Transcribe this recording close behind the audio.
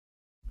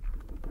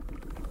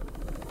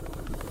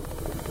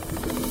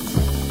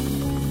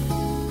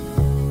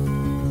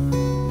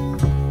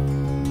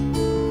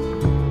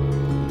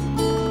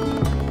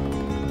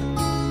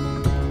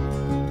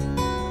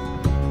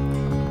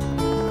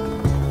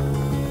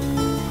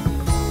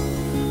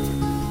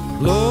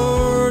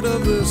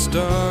the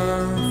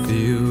star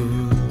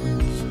fields,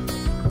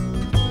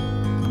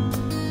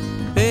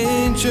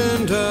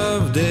 ancient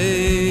of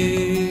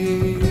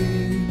days,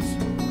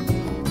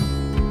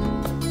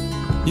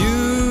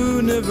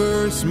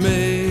 universe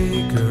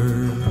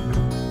maker,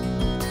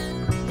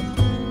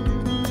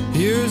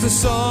 here's a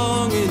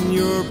song in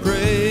your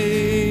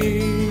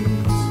praise.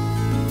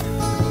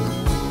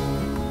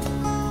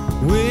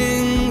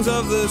 Wings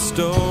of the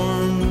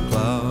storm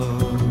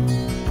cloud,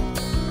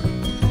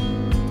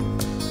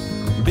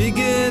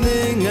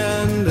 beginning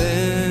and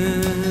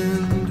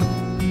end,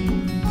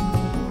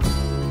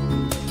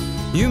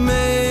 you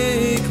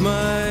make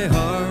my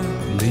heart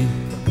leap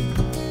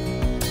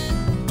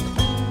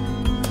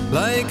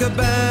like a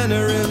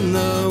banner in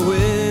the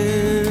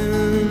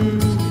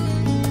wind.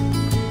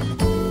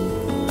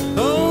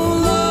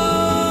 Oh,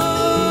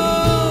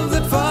 love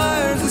that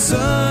fires the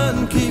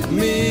sun, keep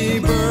me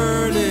burning.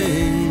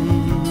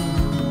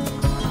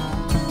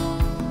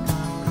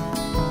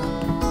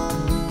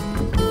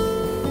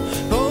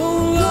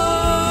 Oh,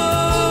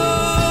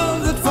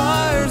 love that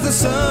fires the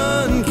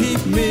sun,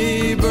 keep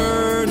me burning.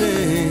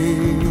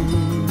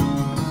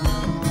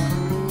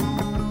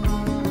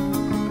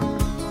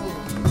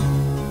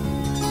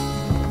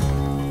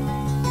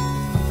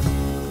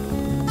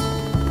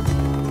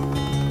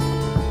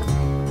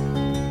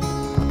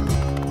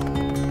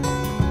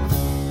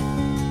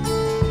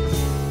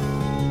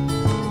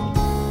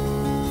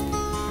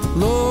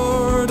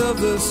 Lord of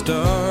the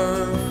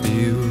star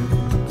field,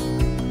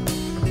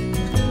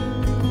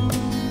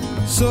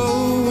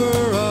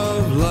 sower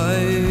of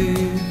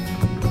life,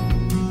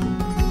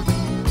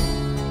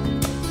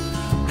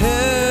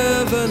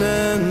 heaven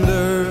and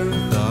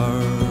earth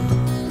are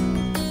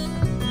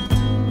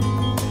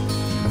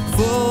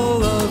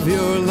full of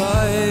your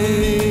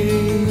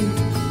light.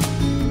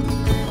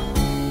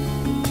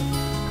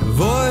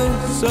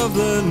 Voice of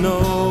the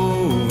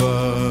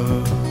nova,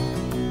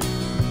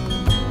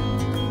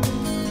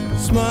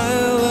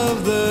 smile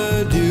of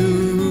the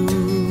dew,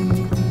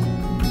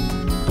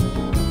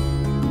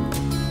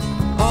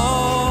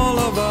 all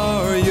of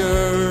our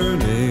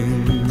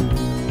yearning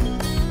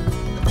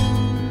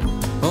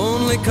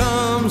only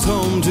comes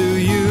home to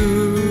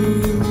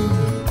you.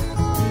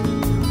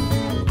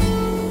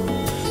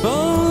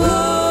 Oh,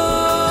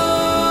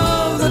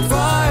 love that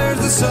fires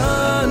the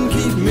sun,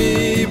 keep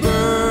me burning.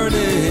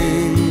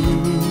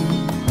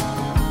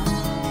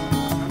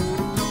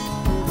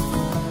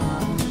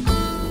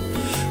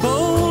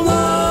 Oh,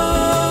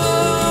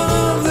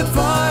 love that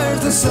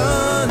fires the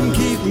sun,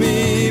 keep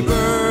me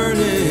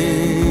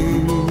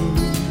burning.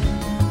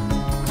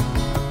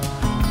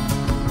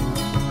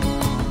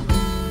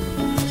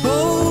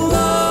 Oh,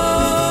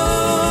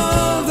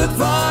 love that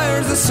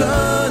fires the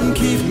sun,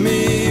 keep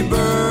me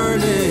burning.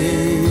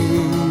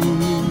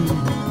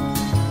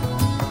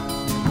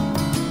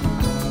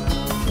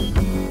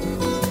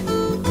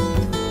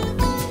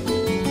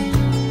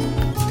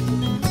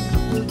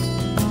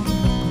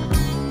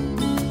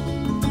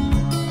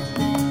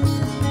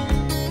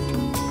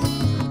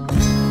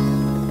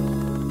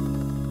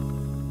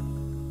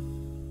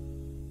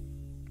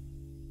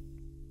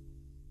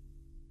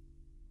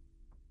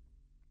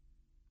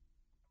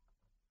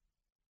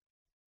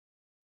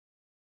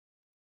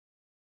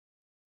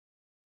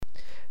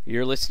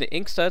 You're listening to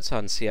Inkstuds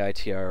on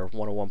CITR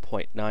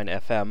 101.9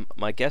 FM.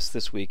 My guest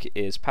this week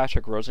is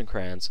Patrick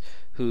Rosencrans,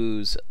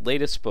 whose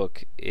latest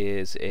book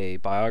is a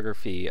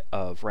biography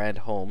of Rand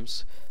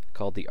Holmes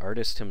called The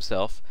Artist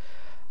Himself.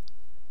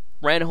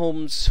 Rand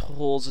Holmes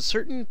holds a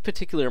certain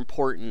particular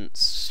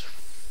importance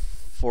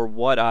for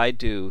what I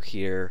do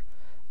here,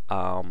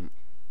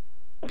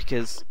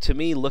 because to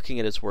me, looking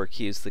at his work,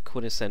 he is the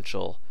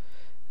quintessential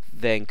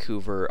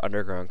Vancouver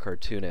underground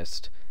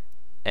cartoonist.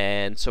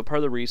 And so part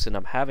of the reason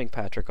I'm having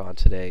Patrick on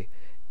today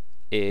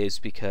is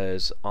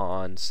because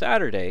on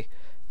Saturday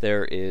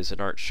there is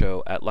an art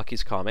show at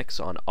Lucky's Comics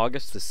on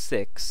August the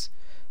 6th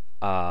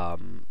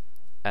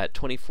at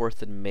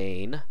 24th and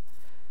Main.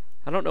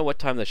 I don't know what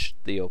time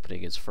the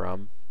opening is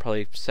from.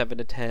 Probably 7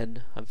 to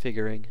 10, I'm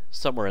figuring.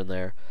 Somewhere in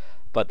there.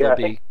 But yeah,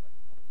 there'll be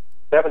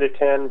 7 to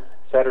 10,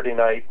 Saturday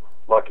night,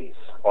 Lucky's,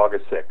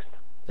 August 6th.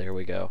 There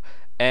we go.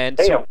 And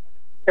hey, so I'm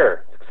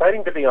here. It's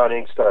exciting to be on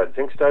Inkstuds.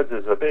 Inkstuds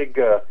is a big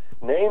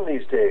name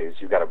these days.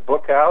 You've got a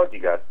book out, you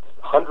got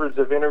hundreds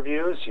of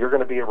interviews. You're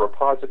going to be a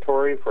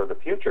repository for the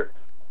future.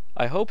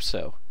 I hope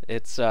so.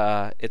 It's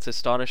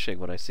astonishing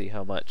when I see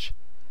how much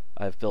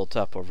I've built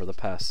up over the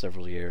past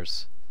several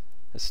years.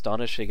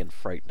 Astonishing and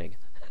frightening.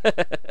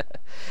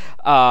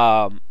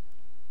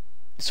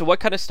 So what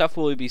kind of stuff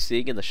will we be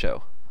seeing in the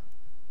show?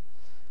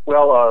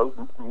 Well,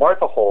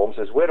 Martha Holmes,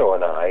 his widow,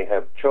 and I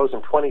have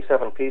chosen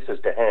 27 pieces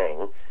to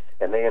hang,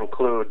 and they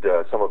include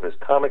some of his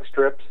comic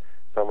strips,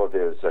 some of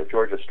his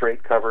Georgia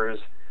Strait covers,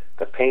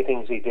 the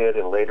paintings he did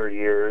in later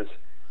years,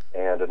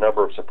 and a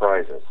number of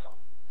surprises.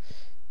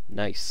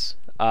 Nice.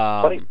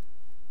 20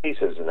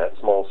 pieces in that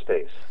small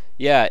space.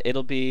 Yeah,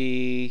 it'll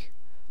be,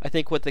 I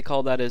think what they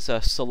call that is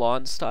a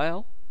salon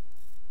style?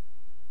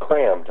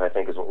 Crammed, I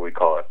think is what we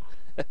call it.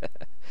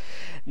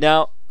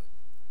 Now,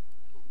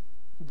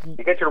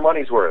 You get your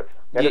money's worth,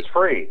 and it's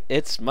free.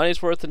 It's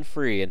money's worth and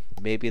free, and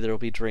maybe there'll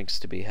be drinks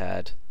to be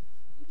had.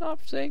 Not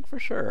saying for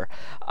sure.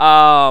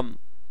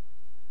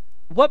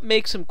 What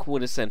makes him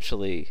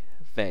quintessentially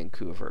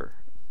Vancouver?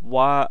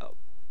 Why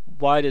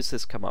does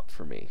this come up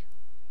for me?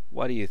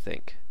 What do you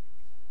think?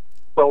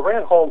 Well,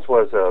 Rand Holmes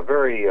was a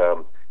very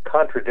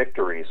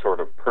contradictory sort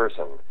of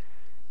person.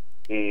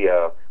 He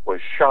was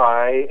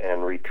shy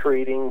and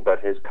retreating,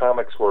 but his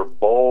comics were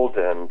bold,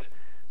 and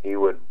he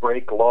would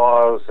break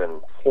laws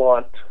and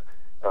flaunt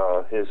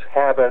his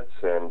habits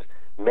and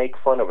make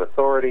fun of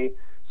authority.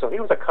 So he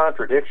was a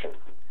contradiction.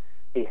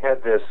 He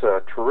had this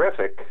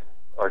terrific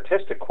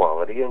artistic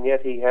quality, and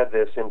yet he had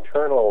this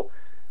internal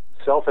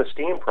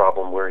self-esteem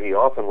problem where he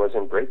often was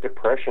in great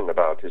depression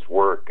about his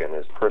work and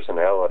his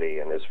personality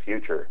and his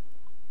future.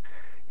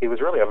 He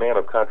was really a man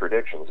of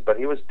contradictions, but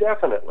he was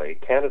definitely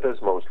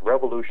Canada's most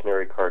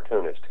revolutionary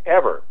cartoonist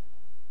ever.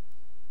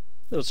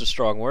 Those are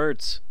strong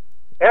words.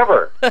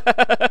 Ever.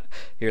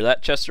 Hear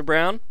that, Chester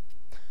Brown?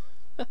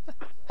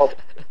 Well,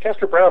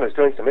 Chester Brown is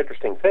doing some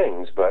interesting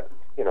things, but,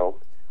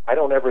 I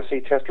don't ever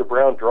see Chester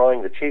Brown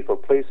drawing the chief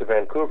of police of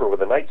Vancouver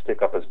with a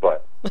nightstick up his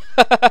butt.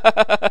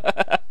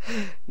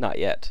 Not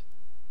yet.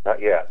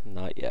 Not yet.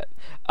 Not yet.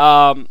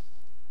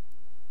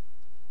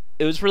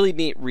 It was really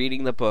neat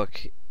reading the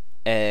book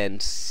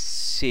and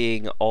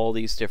seeing all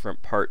these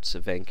different parts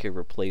of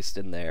Vancouver placed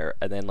in there,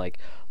 and then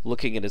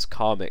looking at his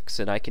comics,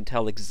 and I can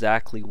tell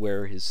exactly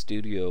where his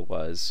studio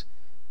was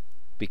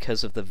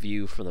because of the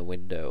view from the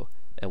window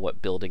and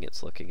what building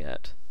it's looking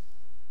at.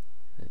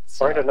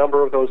 Aren't a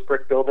number of those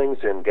brick buildings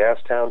in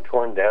Gastown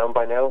torn down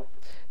by now?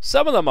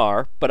 Some of them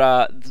are,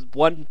 but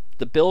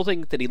the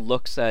building that he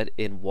looks at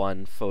in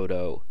one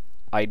photo,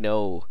 I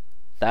know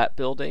that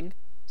building,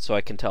 so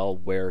I can tell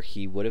where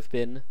he would have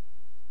been.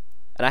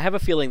 And I have a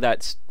feeling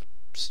that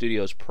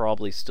studio is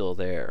probably still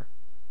there.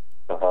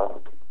 Uh-huh.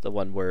 The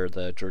one where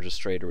the Georgia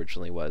Strait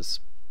originally was.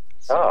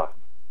 So,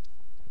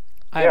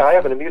 I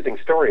have an amusing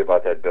story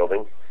about that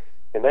building.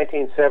 In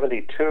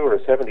 1972 or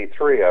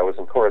 73, I was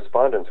in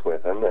correspondence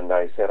with him, and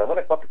I said, I'm going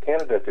to come up to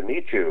Canada to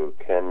meet you.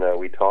 Can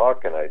we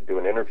talk? And I do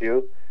an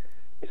interview?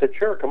 He said,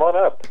 sure, come on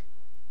up.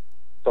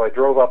 So I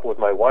drove up with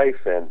my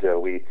wife, and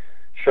we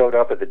showed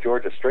up at the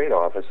Georgia Strait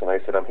office, and I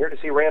said, I'm here to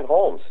see Rand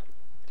Holmes.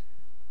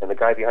 And the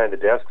guy behind the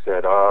desk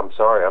said, I'm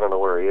sorry, I don't know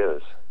where he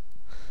is.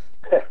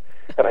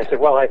 And I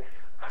said, well,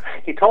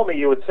 he told me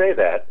you would say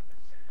that,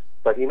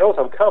 but he knows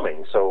I'm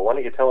coming, so why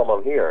don't you tell him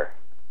I'm here?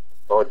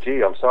 Oh,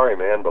 gee, I'm sorry,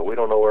 man, but we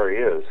don't know where he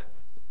is.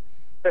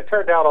 It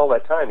turned out all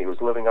that time he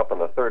was living up on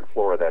the third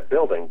floor of that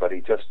building, but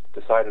he just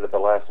decided at the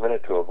last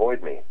minute to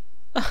avoid me.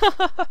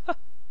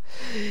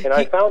 And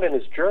I found in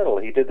his journal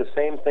he did the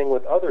same thing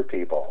with other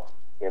people.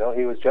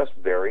 He was just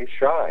very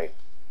shy.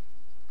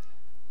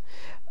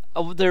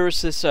 Oh, there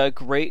was this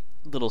great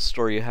little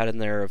story you had in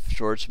there of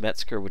George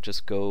Metzger would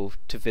just go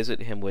to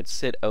visit him, would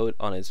sit out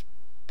on his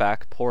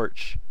back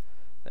porch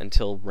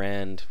until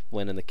Rand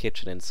went in the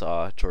kitchen and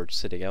saw George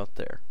sitting out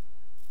there.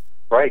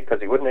 Right,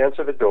 because he wouldn't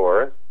answer the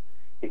door.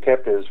 He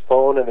kept his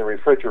phone in the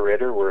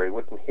refrigerator where he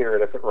wouldn't hear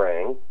it if it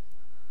rang.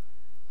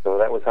 So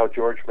that was how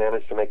George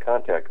managed to make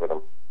contact with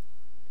him.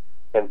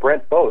 And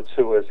Brent Boats,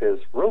 who was his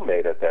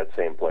roommate at that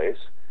same place,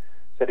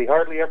 said he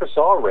hardly ever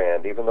saw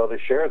Rand, even though they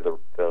shared the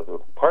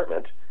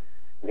apartment.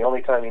 And the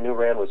only time he knew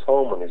Rand was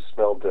home when he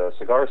smelled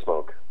cigar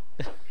smoke.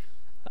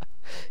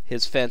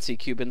 His fancy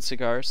Cuban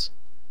cigars?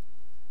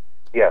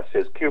 Yes,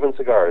 his Cuban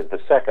cigars,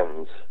 the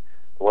seconds,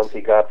 the ones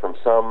he got from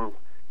some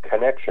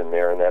connection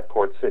there in that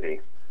port city.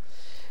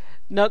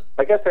 No,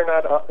 I guess they're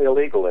not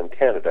illegal in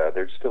Canada.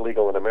 They're just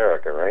illegal in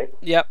America, right?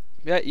 Yep.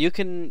 Yeah, you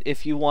can,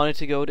 if you wanted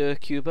to go to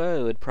Cuba,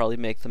 it would probably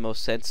make the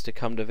most sense to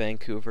come to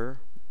Vancouver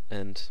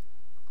and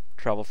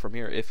travel from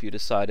here if you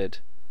decided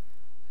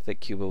that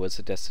Cuba was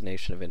a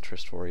destination of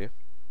interest for you.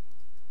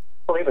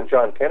 Well, even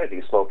John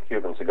Kennedy smoked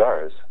Cuban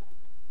cigars.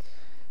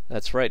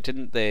 That's right.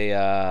 Didn't they,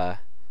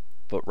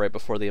 but right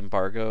before the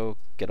embargo,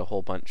 get a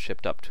whole bunch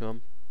shipped up to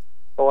him?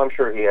 Oh, I'm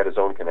sure he had his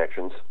own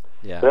connections.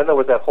 Yeah. Then there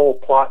was that whole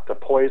plot to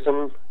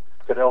poison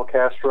Fidel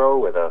Castro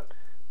with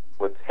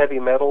heavy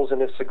metals in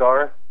his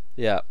cigar.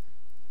 Yeah.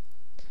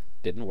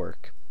 Didn't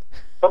work.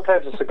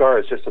 Sometimes a cigar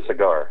is just a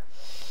cigar.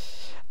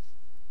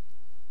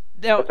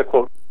 Now, that's a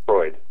quote from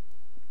Freud.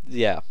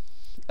 Yeah.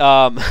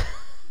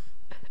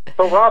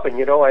 So, Robin,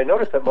 I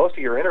noticed that most of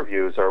your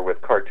interviews are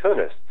with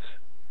cartoonists.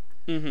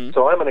 Mm-hmm.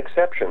 So I'm an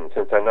exception.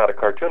 Since I'm not a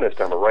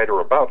cartoonist, I'm a writer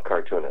about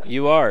cartoonists.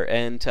 You are,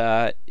 and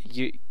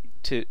you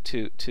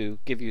to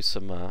give you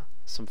some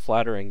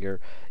flattering,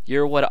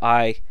 you're what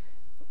I,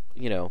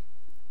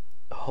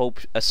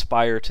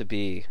 aspire to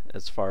be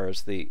as far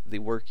as the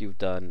work you've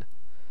done,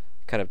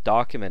 kind of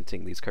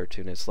documenting these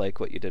cartoonists, like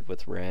what you did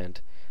with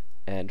Rand,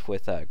 and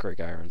with Greg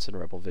Irons and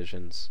Rebel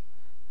Visions.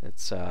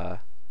 It's I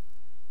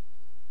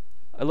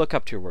look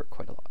up to your work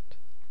quite a lot.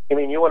 You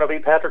mean you want to be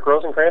Patrick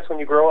Rosencrantz when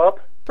you grow up?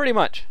 Pretty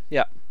much,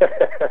 yeah.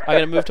 I'm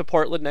gonna move to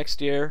Portland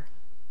next year.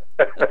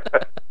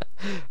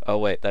 Oh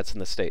wait, that's in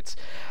the States.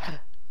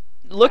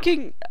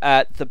 Looking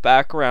at the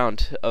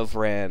background of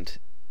Rand,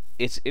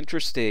 it's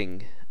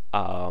interesting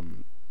how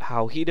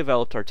how he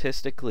developed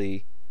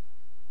artistically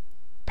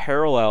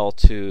parallel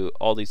to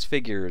all these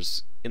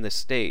figures in the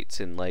States,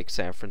 in like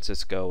San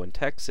Francisco and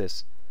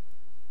Texas,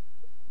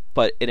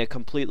 but in a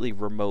completely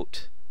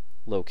remote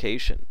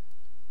location.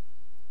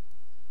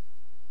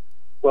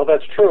 Well,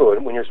 that's true,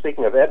 and when you're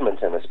speaking of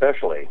Edmonton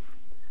especially,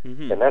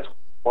 and that's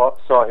what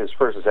saw his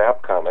first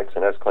Zap comics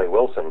and S. Clay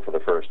Wilson for the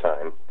first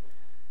time.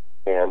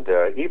 And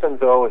even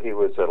though he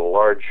was at a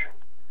large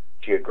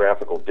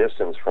geographical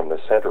distance from the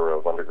center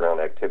of underground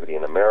activity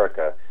in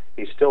America,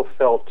 he still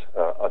felt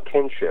a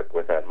kinship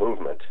with that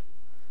movement.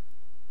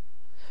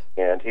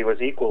 And he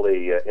was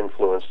equally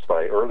influenced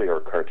by earlier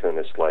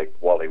cartoonists like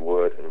Wally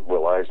Wood and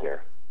Will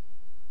Eisner.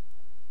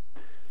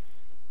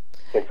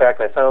 In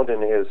fact, I found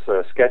in his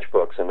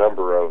sketchbooks a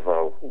number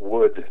of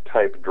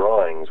wood-type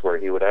drawings where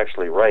he would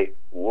actually write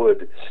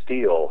wood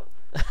steel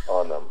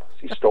on them.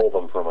 He stole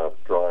them from a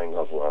drawing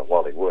of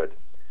Wally Wood.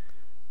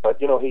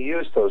 But, you know, he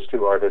used those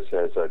two artists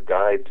as a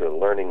guide to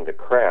learning the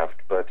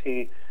craft, but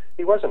he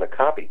wasn't a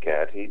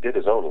copycat. He did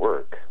his own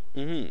work.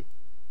 Mm-hmm.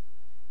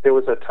 There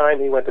was a time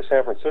he went to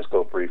San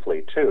Francisco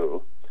briefly,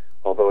 too,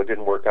 although it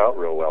didn't work out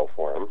real well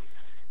for him.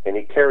 And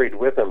he carried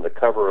with him the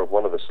cover of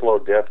one of the Slow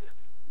Death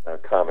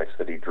comics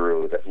that he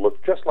drew that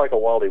looked just like a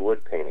Wally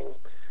Wood painting.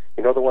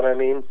 You know the one I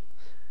mean?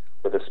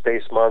 With a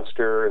space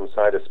monster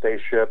inside a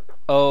spaceship.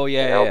 Oh,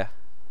 yeah.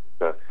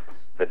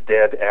 The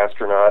dead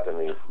astronaut and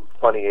the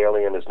funny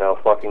alien is now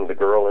fucking the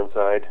girl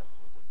inside.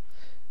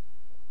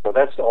 So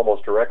that's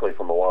almost directly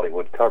from a Wally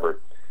Wood cover.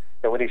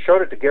 And when he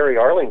showed it to Gary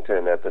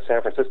Arlington at the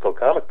San Francisco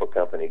Comic Book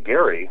Company,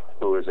 Gary,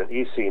 who is an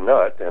EC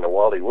nut and a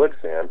Wally Wood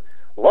fan,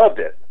 loved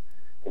it.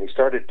 And he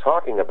started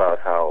talking about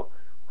how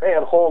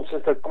Ran Holmes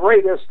is the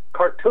greatest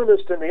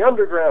cartoonist in the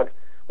underground,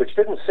 which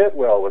didn't sit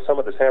well with some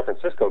of the San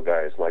Francisco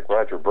guys like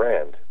Roger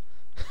Brand.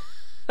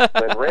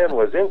 When Ran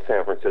was in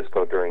San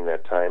Francisco during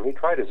that time, he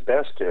tried his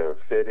best to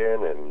fit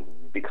in and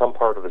become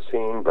part of the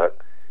scene, but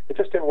it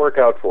just didn't work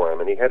out for him,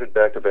 and he headed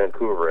back to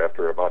Vancouver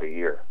after about a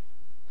year.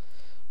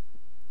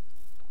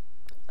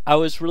 I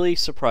was really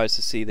surprised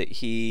to see that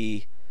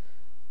he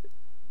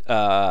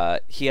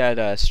had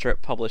a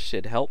strip published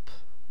in Help,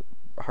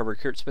 Harvey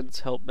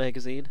Kurtzman's Help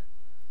magazine.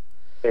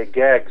 A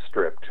gag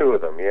strip, two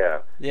of them, yeah.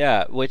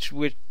 Yeah, which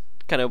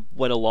kind of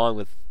went along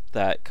with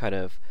that kind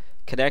of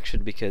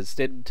connection, because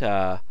didn't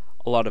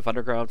a lot of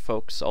underground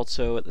folks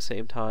also at the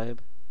same time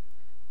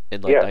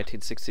in like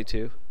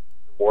 1962?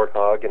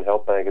 Warthog in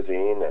Help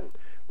magazine, and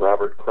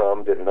Robert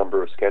Crumb did a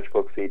number of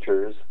sketchbook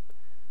features.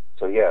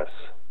 So yes,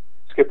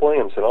 Skip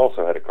Williamson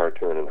also had a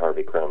cartoon in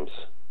Harvey Crumb,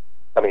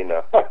 the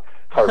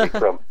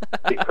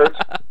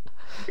Kurtzman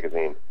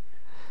magazine.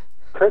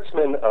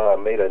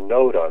 Kurtzman made a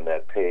note on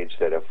that page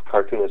that if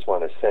cartoonists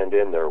want to send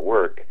in their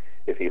work,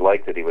 if he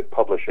liked it, he would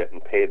publish it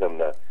and pay them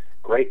the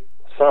great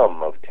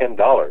sum of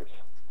 $10.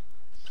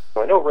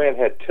 So I know Rand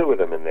had two of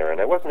them in there,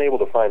 and I wasn't able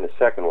to find the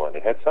second one.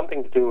 It had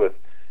something to do with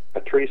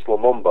Patrice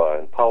Lumumba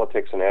and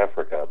politics in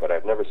Africa, but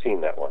I've never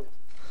seen that one.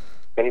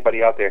 If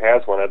anybody out there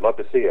has one, I'd love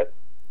to see it.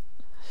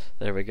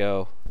 There we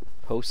go.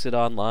 Post it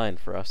online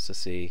for us to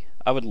see.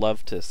 I would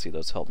love to see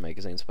those Help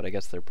magazines, but I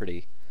guess they're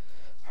pretty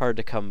hard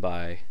to come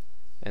by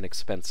and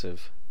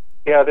expensive.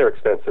 Yeah, they're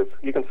expensive.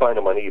 You can find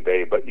them on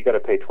eBay, but you got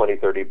to pay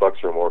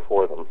 $20-$30 or more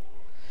for them.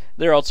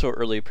 There are also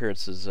early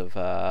appearances of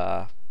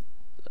a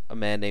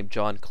man named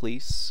John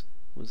Cleese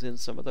was in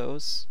some of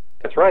those.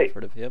 That's right. I've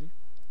heard of him.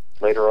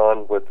 Later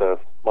on with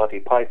Monty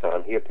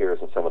Python, he appears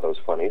in some of those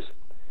funnies.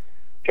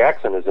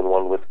 Jackson is in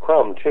one with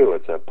Crumb, too.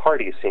 It's a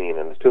party scene,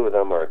 and the two of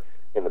them are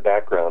in the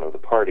background of the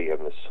party of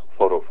this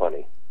photo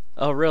funny.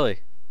 Oh, really?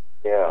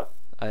 Yeah.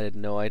 I had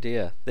no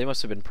idea. They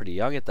must have been pretty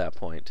young at that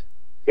point.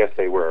 Yes,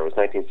 they were. It was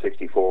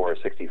 1964 or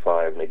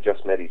 65, and they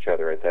just met each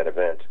other at that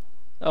event.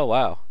 Oh,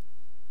 wow.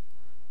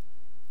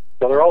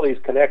 So there are all these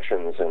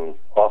connections, and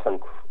often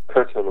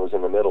Kurtzman was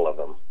in the middle of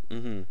them.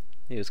 Mm-hmm.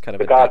 He was kind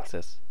of the a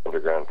nexus.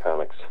 Underground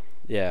comics.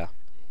 Yeah.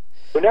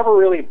 We never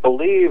really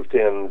believed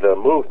in the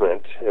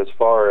movement as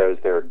far as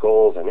their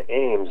goals and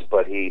aims,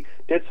 but he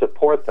did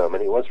support them,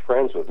 and he was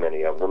friends with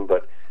many of them.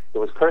 But it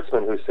was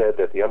Kurtzman who said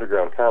that the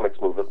underground comics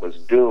movement was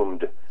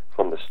doomed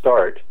from the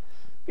start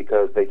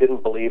because they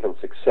didn't believe in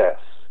success.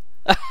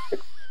 It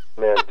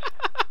meant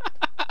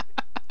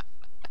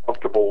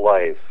comfortable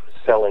life,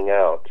 selling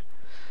out.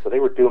 So they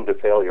were doomed to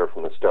failure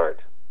from the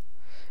start.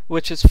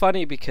 Which is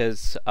funny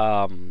because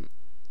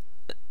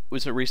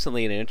was it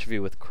recently in an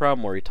interview with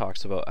Crumb where he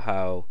talks about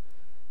how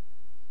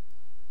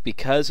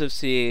because of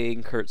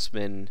seeing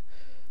Kurtzman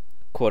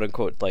quote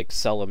unquote like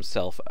sell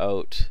himself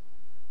out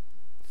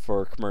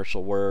for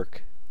commercial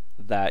work,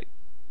 that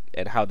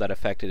and how that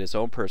affected his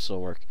own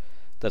personal work,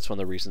 that's one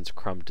of the reasons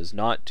Crumb does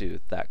not do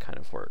that kind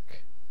of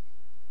work.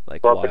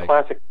 Like, well, why? The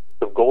classic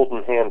of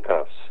golden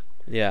handcuffs.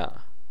 Yeah.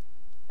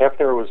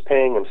 Hefner was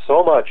paying him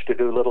so much to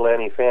do Little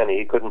Annie Fanny,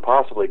 he couldn't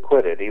possibly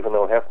quit it, even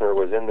though Hefner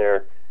was in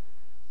there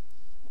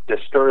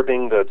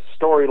disturbing the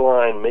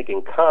storyline,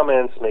 making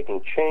comments,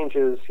 making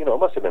changes. You know, it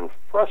must have been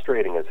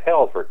frustrating as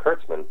hell for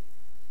Kurtzman.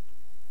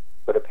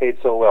 But it paid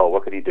so well,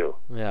 what could he do?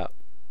 Yeah.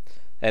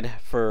 And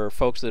for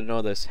folks that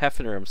know this,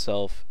 Hefner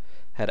himself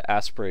had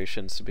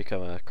aspirations to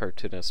become a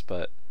cartoonist,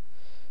 but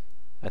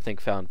I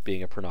think found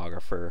being a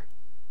pornographer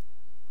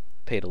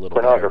paid a little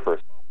better. Pornographer.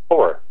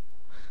 Core.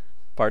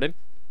 Pardon?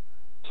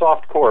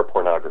 Soft-core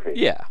pornography.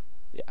 Yeah.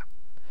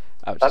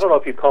 I don't know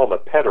if you'd call him a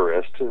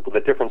pederast. The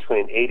difference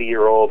between an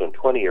 80-year-old and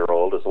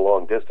 20-year-old is a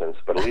long distance,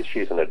 but at least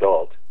she's an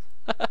adult.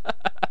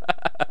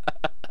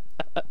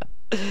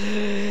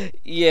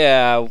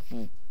 Yeah,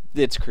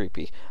 it's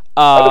creepy.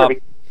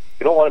 You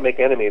don't want to make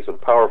enemies with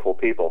powerful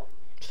people.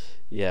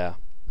 Yeah.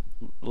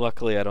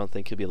 Luckily, I don't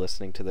think he'll be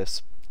listening to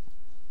this.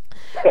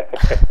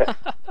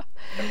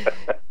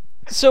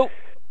 So,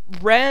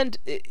 Rand,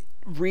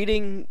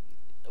 reading...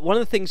 One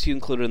of the things you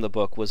included in the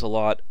book was a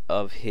lot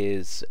of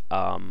his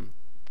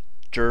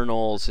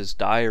journals, his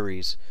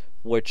diaries,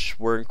 which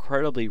were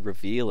incredibly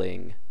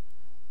revealing.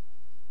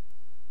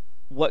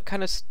 What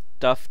kind of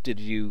stuff did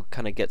you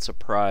kind of get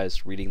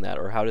surprised reading that,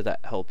 or how did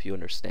that help you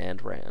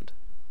understand Rand?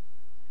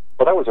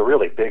 Well, that was a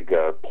really big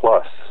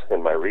plus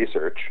in my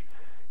research.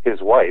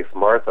 His wife,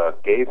 Martha,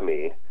 gave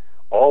me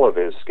all of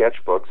his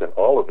sketchbooks and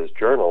all of his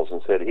journals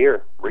and said,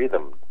 "Here, read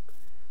them."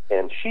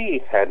 And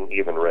she hadn't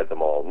even read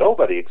them all.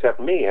 Nobody except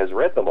me has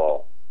read them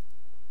all.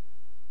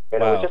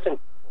 And Wow. it was just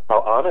incredible how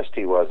honest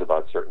he was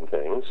about certain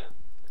things.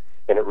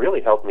 And it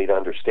really helped me to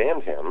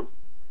understand him.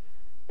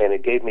 And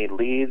it gave me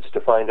leads to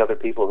find other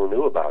people who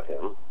knew about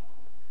him.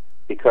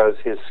 Because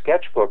his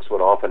sketchbooks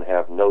would often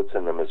have notes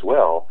in them as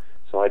well.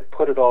 So I'd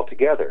put it all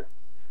together.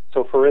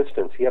 So, for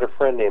instance, he had a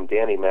friend named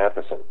Danny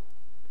Matheson.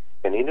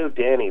 And he knew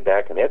Danny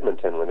back in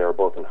Edmonton when they were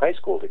both in high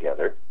school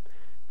together.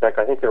 In fact,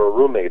 I think they were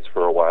roommates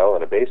for a while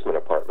in a basement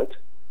apartment.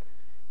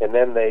 And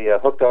then they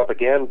hooked up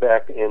again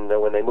back in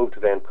when they moved to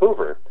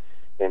Vancouver.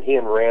 And he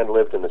and Rand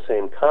lived in the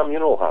same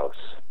communal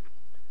house.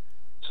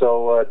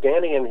 So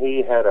Danny and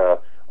he had a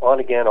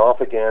on-again,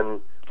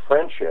 off-again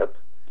friendship.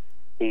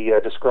 He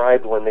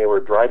described when they were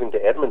driving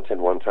to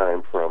Edmonton one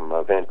time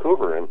from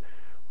Vancouver, and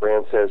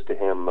Rand says to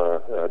him,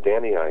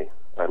 "Danny, I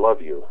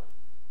love you."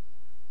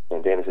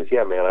 And Danny says,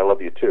 "Yeah, man, I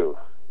love you too."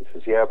 He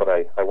says, "Yeah, but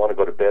I want to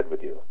go to bed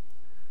with you."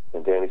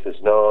 And Danny says,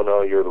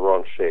 No, you're the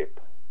wrong shape."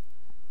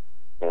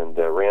 And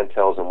Rand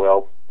tells him,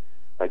 "Well,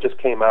 I just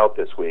came out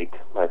this week.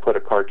 I put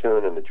a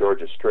cartoon in the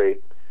Georgia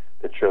Straight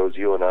that shows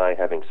you and I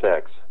having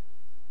sex."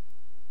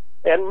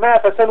 And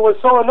Matheson was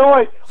so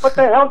annoyed. "What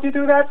the hell did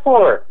you do that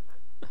for?"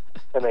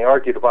 And they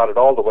argued about it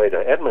all the way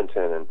to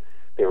Edmonton, and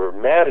they were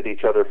mad at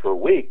each other for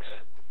weeks.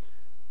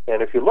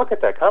 And if you look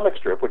at that comic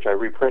strip, which I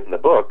reprint in the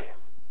book,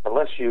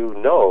 unless you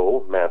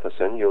know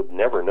Matheson, you'll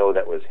never know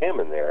that was him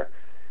in there.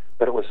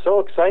 But it was so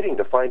exciting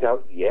to find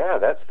out, yeah,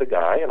 that's the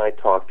guy, and I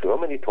talked to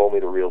him, and he told me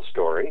the real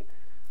story.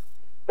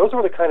 Those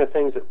were the kind of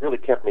things that really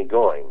kept me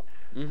going.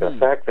 Mm-hmm. The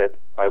fact that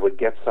I would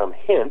get some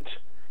hint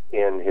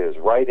in his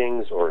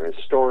writings or his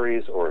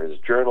stories or his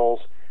journals,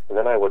 and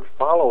then I would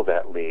follow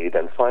that lead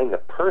and find the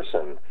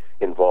person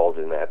involved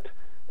in that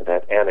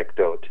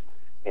anecdote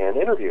and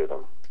interview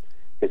them.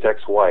 His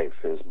ex-wife,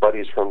 his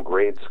buddies from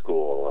grade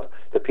school,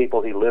 the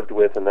people he lived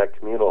with in that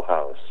communal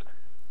house,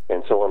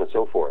 and so on and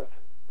so forth.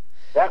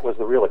 That was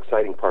the real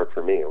exciting part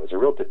for me. It was a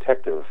real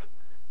detective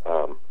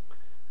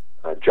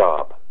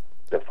job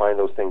to find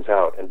those things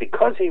out. And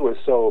because he was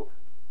so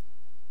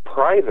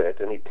private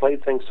and he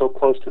played things so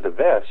close to the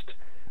vest,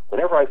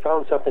 whenever I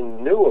found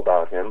something new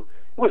about him,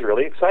 it was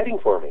really exciting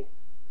for me.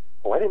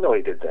 Oh, I didn't know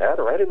he did that,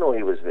 or I didn't know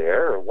he was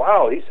there, or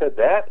wow, he said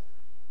that.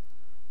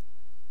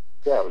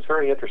 Yeah, it was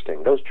very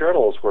interesting. Those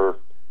journals were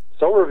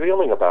so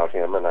revealing about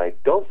him, and I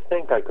don't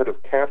think I could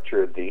have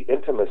captured the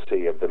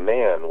intimacy of the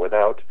man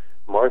without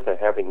Martha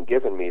having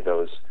given me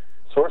those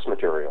source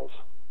materials.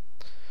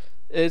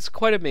 It's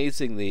quite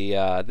amazing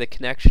the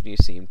connection you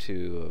seem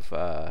to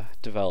have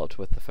developed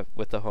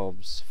with the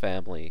Holmes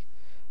family.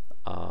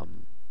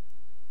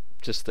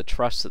 Just the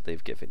trust that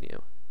they've given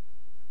you.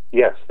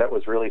 Yes, that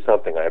was really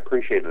something. I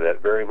appreciated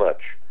that very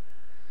much.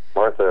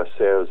 Martha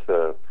says,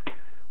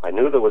 I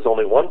knew there was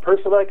only one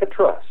person I could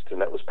trust,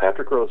 and that was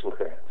Patrick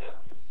Rosencrantz.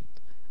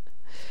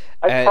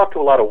 I've talked to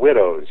a lot of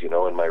widows,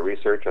 in my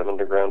research on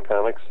underground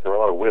comics. There are a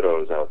lot of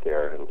widows out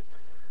there, and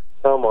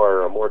some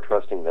are more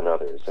trusting than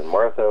others. And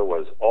Martha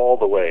was all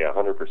the way,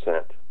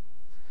 100%.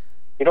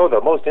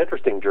 The most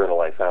interesting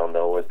journal I found,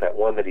 though, was that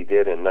one that he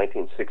did in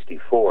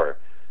 1964,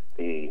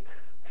 the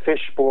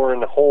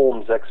Fishborn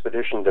Holmes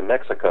Expedition to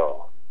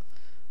Mexico.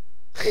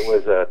 It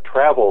was a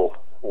travel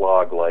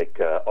log like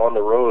On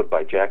the Road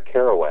by Jack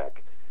Kerouac,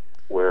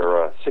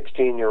 where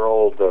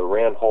 16-year-old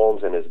Rand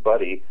Holmes and his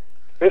buddy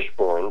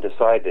Fishborn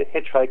decide to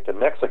hitchhike to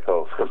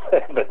Mexico from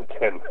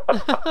Edmonton.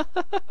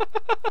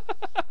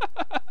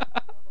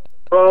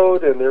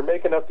 Road, and they're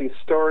making up these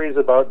stories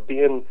about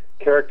being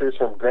characters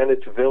from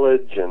Greenwich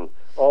Village and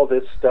all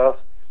this stuff.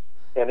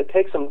 And it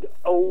takes them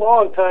a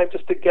long time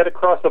just to get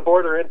across the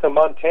border into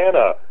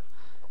Montana.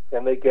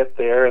 And they get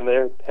there, and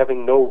they're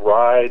having no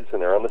rides,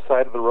 and they're on the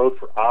side of the road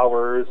for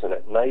hours, and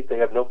at night they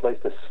have no place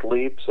to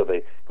sleep, so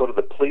they go to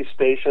the police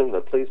station.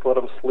 The police let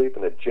them sleep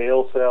in a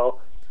jail cell.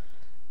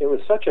 It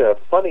was such a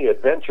funny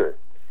adventure.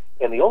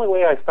 And the only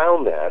way I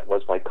found that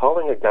was by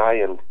calling a guy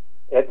in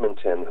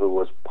Edmonton who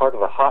was part of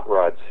the hot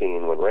rod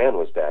scene when Rand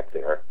was back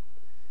there.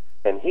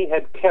 And he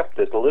had kept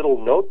this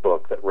little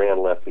notebook that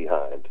Rand left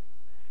behind.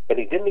 And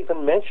he didn't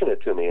even mention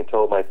it to me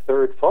until my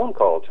third phone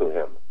call to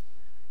him.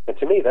 And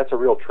to me, that's a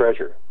real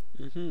treasure.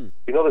 Mm-hmm.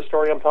 You know the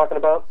story I'm talking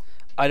about?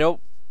 I don't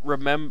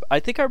remember. I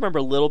think I remember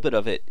a little bit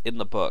of it in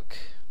the book.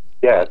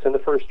 Yeah, it's in the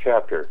first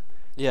chapter.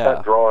 Yeah.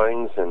 Got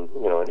drawings and,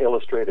 an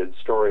illustrated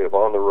story of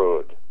On the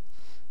Road.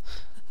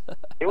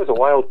 He was a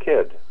wild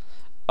kid.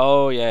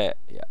 Oh, yeah.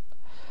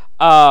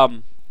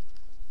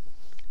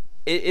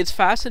 It's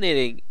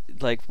fascinating,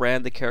 like,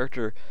 Rand, the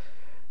character,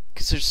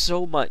 because there's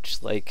so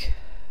much, like,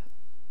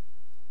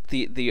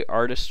 the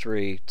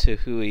artistry to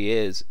who he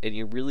is, and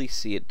you really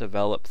see it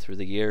develop through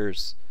the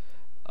years,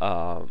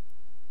 and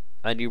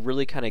you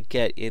really kind of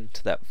get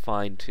into that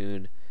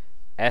fine-tuned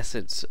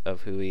essence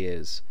of who he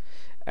is.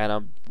 And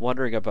I'm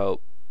wondering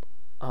about,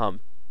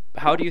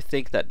 how do you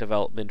think that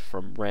development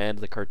from Rand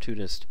the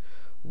cartoonist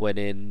went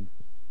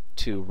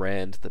into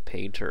Rand the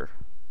painter?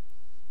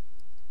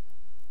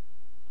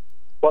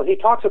 Well, he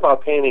talks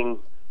about painting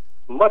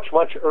much,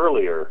 much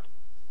earlier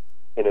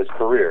in his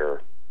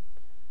career.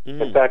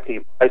 In fact,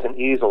 he buys an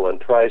easel and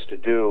tries to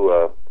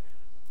do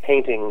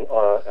painting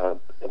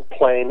in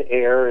plein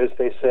air, as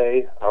they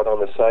say, out on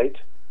the site.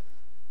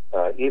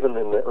 Even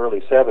in the early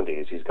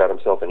 70s, he's got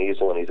himself an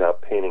easel and he's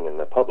out painting in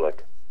the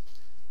public.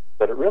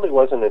 But it really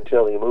wasn't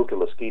until he moved to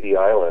Muscogee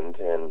Island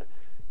and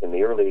in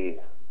the early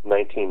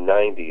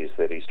 1990s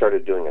that he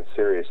started doing it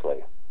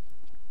seriously.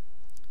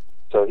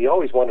 So he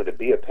always wanted to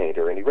be a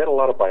painter, and he read a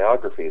lot of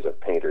biographies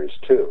of painters,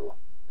 too.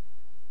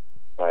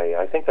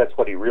 I think that's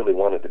what he really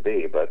wanted to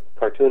be, but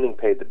cartooning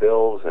paid the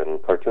bills, and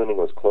cartooning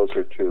was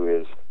closer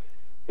to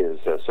his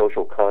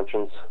social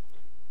conscience.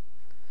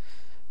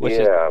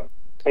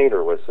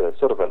 Painter was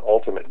sort of an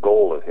ultimate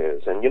goal of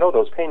his. And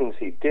those paintings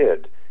he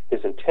did,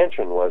 his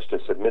intention was to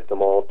submit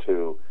them all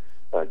to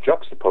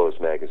Juxtapose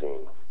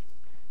magazine.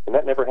 And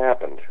that never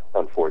happened,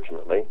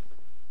 unfortunately.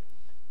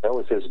 That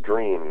was his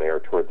dream there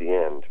toward the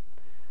end.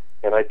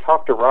 And I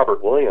talked to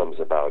Robert Williams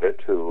about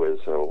it, who is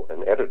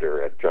an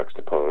editor at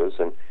Juxtapose,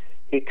 and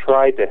he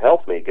tried to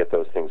help me get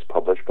those things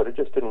published, but it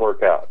just didn't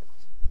work out.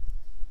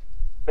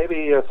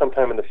 Maybe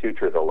sometime in the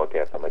future they'll look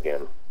at them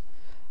again.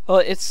 Well,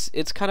 it's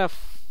kind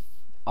of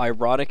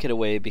ironic in a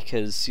way,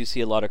 because you see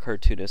a lot of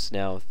cartoonists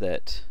now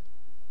that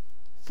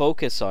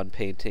focus on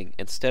painting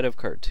instead of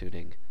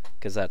cartooning,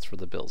 because that's where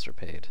the bills are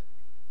paid.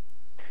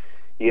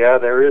 Yeah,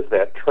 there is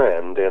that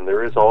trend, and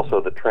there is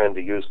also the trend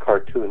to use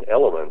cartoon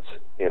elements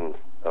in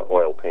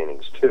oil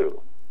paintings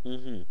too.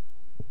 Mm-hmm.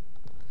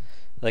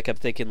 Like, I'm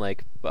thinking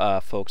like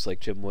folks like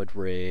Jim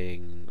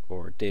Woodring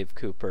or Dave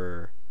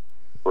Cooper,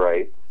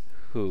 right?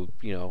 Who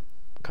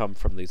come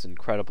from these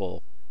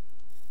incredible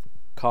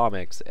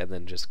comics and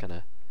then just kind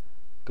of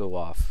go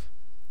off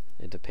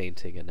into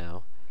painting. And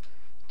now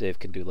Dave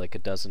can do like a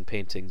dozen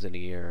paintings in a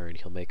year, and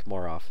he'll make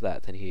more off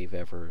that than he've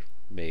ever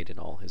made in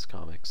all his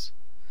comics.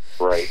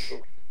 Right.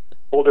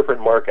 Whole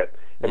different market.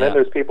 And then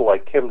there's people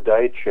like Kim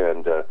Deitch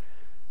and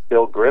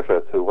Bill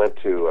Griffith, who went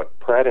to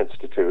Pratt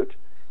Institute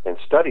and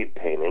studied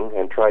painting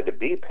and tried to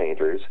be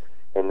painters,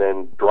 and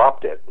then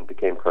dropped it and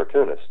became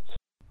cartoonists.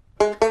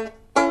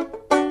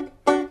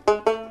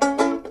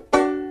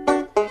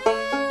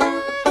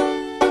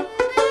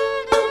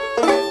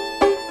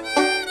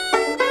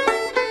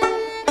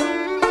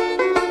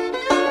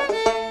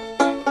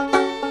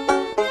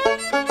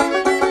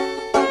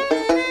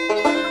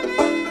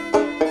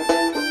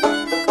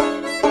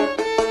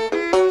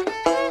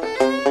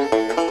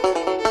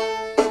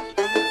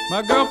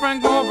 My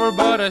girlfriend go over,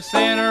 but I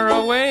sent her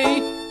away,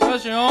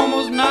 'cause she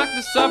almost knocked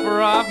the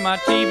supper off my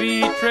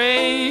TV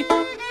tray.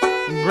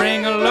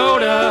 Bring a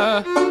load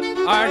of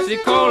RC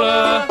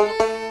Cola,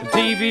 a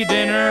TV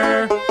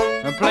dinner,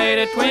 a plate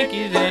of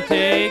Twinkies, and it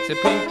takes a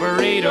pink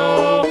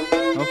burrito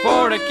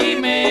for to keep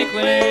me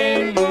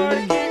clean.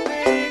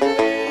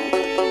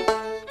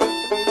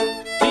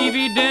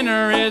 TV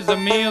dinner is the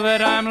meal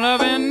that I'm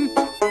loving.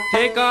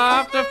 Take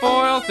off the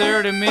foil,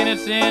 30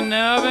 minutes in the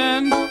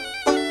oven.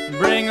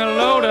 Bring a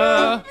load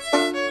of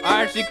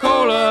RC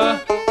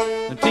Cola,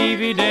 a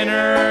TV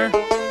dinner,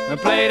 a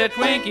plate of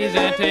Twinkies,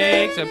 and it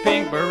takes a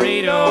pink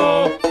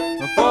burrito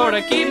for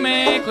to keep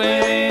me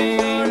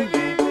clean.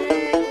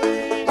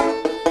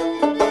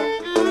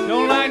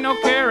 Don't like no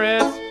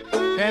carrots,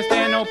 can't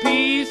stand no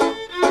peas,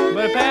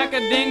 but a pack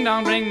of ding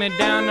dong bring me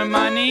down to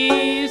my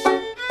knees.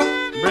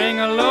 Bring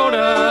a load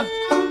of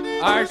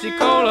RC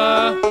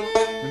Cola,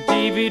 a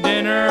TV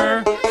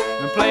dinner,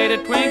 a plate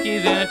of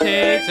Twinkies, and it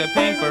takes a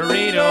pink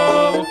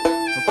burrito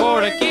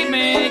for to keep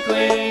me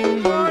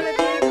clean.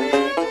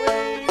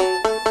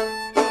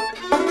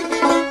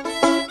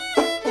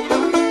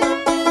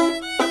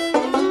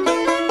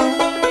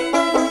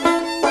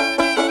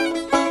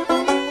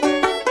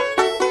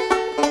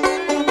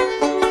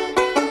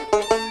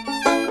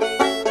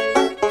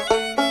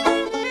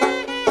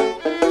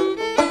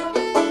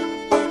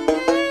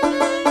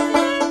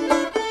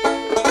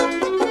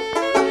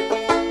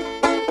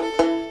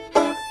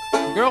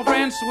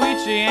 Girlfriend sweet,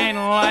 she ain't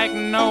like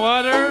no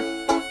other.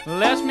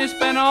 Lets me me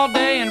spend all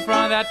day in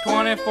front of that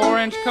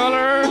 24-inch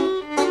color.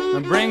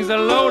 And brings a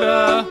load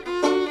of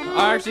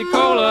RC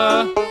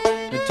Cola,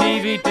 a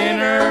TV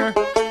dinner,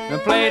 a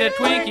plate of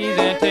Twinkies,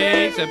 and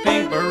takes a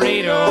pink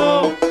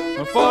burrito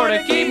for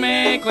to keep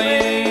me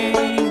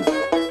clean.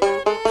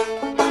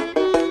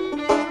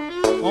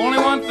 Only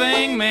one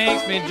thing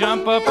makes me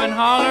jump up and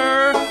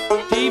holler.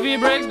 TV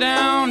breaks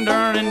down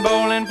during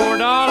bowling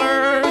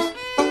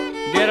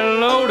 $4. Get a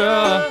load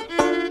of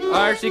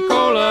RC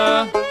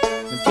Cola,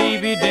 a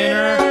TV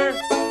dinner,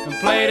 a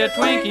plate of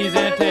Twinkies,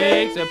 and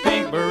takes a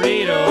pink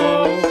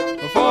burrito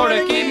for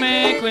to keep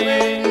me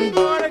clean.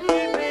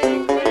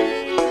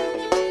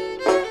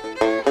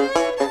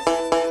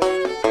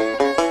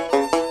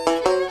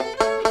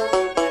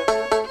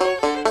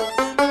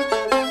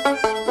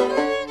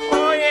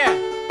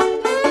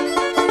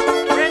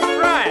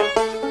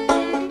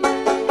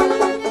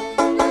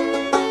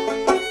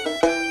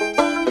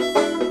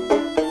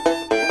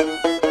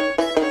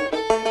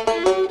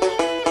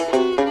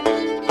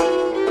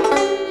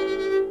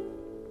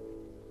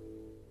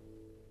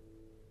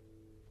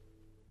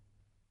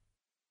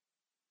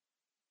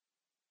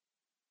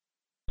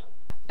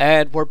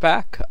 And we're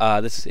back.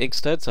 This is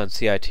Inkstuds on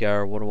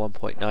CITR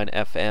 101.9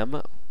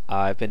 FM.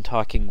 I've been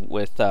talking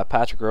with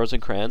Patrick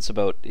Rosencrans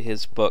about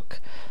his book,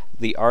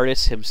 The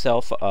Artist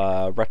Himself,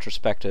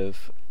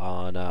 retrospective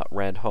on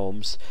Rand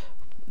Holmes.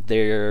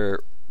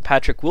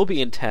 Patrick will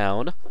be in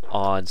town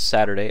on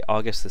Saturday,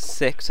 August the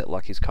 6th at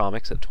Lucky's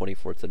Comics at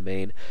 24th and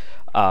Main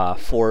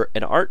for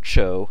an art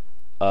show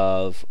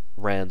of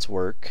Rand's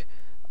work,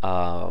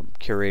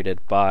 curated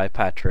by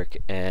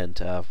Patrick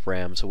and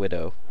Ram's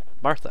widow,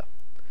 Martha,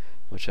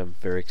 which I'm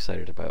very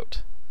excited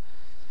about.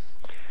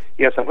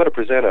 Yes, I'm going to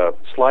present a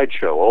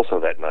slideshow also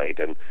that night,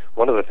 and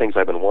one of the things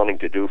I've been wanting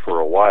to do for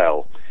a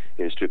while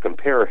is to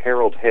compare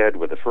Harold Head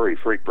with the Furry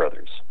Freak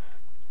Brothers.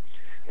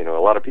 You know,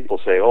 a lot of people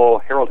say,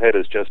 oh, Harold Head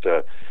is just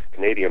a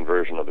Canadian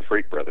version of the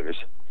Freak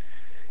Brothers,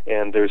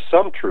 and there's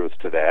some truth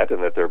to that,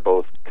 and that they're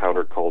both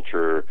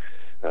counterculture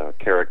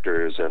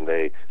characters, and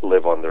they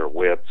live on their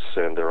wits,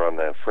 and they're on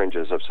the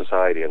fringes of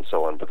society and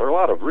so on, but there are a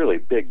lot of really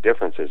big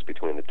differences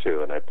between the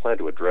two, and I plan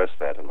to address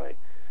that in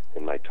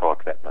my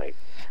talk that night.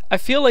 I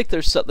feel like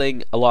there's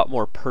something a lot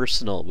more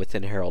personal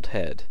within Harold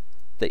Head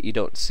that you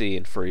don't see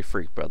in Furry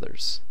Freak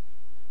Brothers.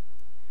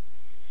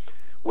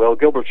 Well,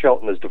 Gilbert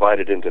Shelton is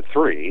divided into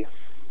three: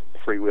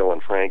 Freewheel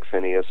and Frank,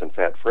 Phineas, and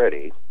Fat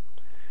Freddy,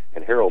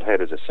 and Harold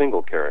Head is a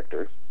single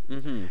character.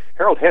 Mm-hmm.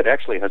 Harold Head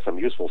actually has some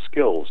useful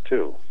skills,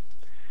 too.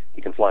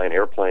 He can fly an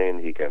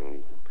airplane, he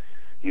can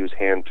use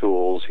hand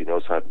tools, he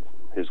knows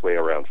his way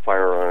around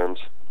firearms.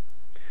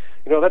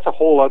 You know, that's a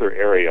whole other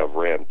area of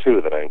Rand,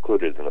 too, that I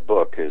included in the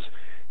book,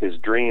 his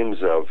dreams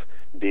of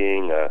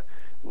being a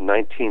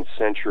 19th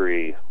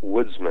century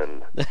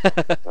woodsman,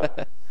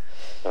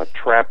 a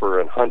trapper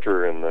and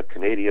hunter in the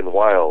Canadian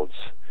wilds.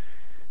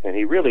 And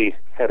he really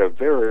had a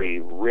very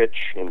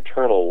rich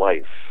internal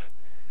life,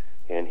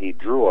 and he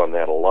drew on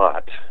that a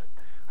lot.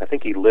 I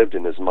think he lived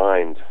in his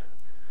mind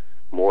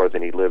more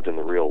than he lived in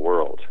the real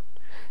world.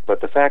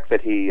 But the fact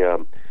that he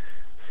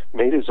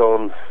made his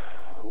own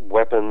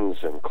weapons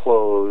and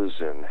clothes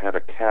and had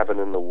a cabin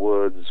in the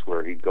woods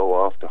where he'd go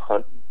off to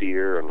hunt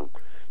deer and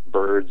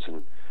birds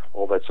and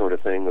all that sort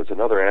of thing was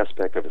another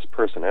aspect of his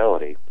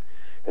personality.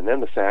 And then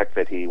the fact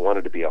that he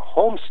wanted to be a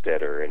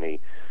homesteader, and he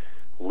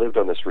lived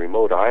on this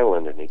remote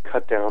island, and he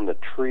cut down the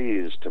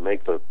trees to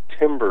make the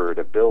timber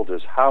to build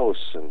his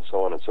house, and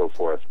so on and so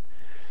forth.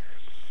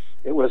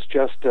 It was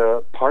just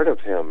part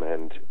of him,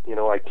 and, you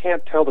know, I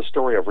can't tell the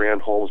story of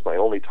Rand Holmes by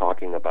only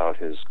talking about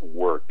his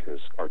work, his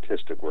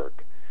artistic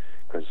work,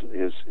 because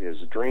his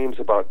dreams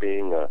about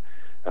being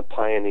a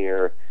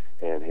pioneer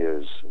and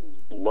his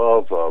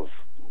love of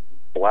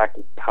black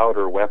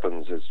powder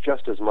weapons is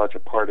just as much a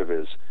part of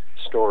his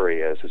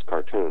story as his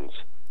cartoons.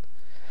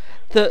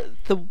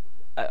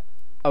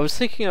 I was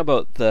thinking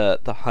about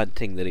the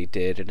hunting that he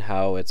did and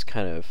how it's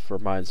kind of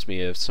reminds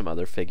me of some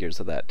other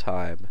figures of that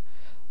time.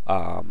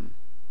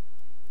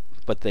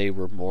 But they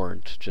were more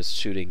into just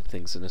shooting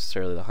things than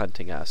necessarily the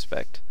hunting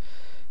aspect.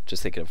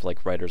 Just thinking of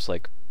like writers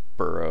like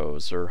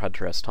Burroughs or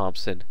Hunter S.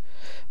 Thompson.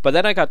 But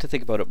then I got to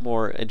think about it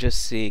more and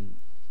just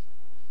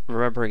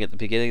remembering at the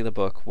beginning of the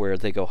book where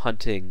they go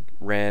hunting,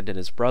 Rand and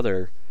his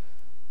brother,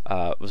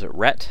 was it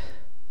Rhett?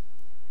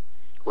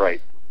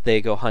 Right.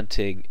 They go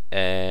hunting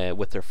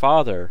with their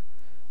father,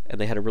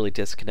 and they had a really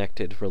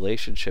disconnected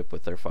relationship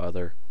with their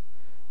father.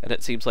 And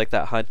it seems like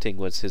that hunting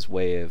was his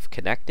way of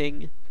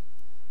connecting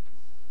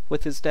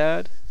with his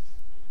dad.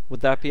 Would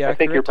that be accurate? I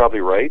think you're probably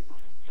right.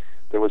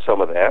 There was some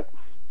of that.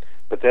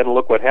 But then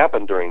look what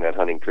happened during that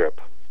hunting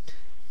trip.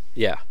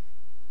 Yeah.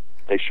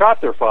 They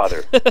shot their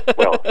father.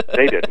 Well,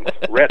 they didn't.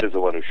 Rhett is the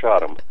one who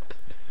shot him.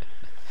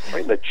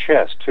 Right in the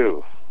chest,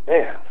 too.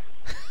 Man.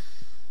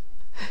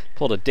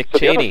 Pulled a Dick So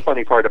Cheney. The other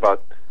funny part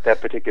about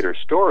that particular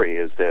story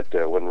is that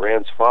when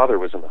Rand's father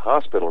was in the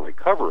hospital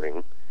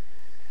recovering,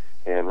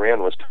 and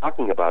Rand was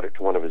talking about it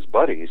to one of his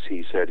buddies,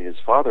 he said his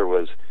father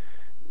was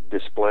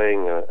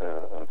displaying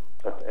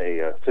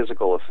a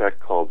physical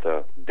effect called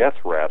the death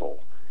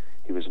rattle.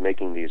 he was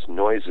making these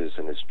noises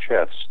in his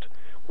chest,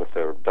 what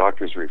the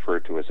doctors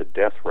referred to as a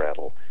death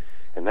rattle.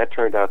 And that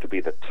turned out to be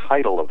the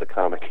title of the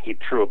comic he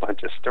drew a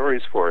bunch of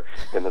stories for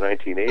in the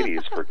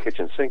 1980s for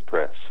Kitchen Sink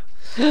Press.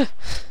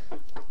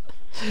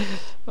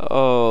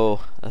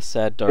 Oh, a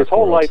sad dark His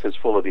whole world. life is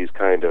full of these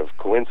kind of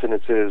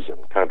coincidences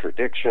and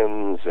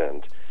contradictions,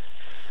 and,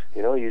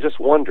 you just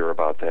wonder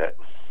about that.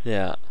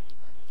 Yeah,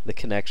 the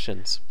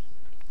connections.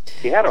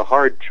 He had a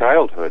hard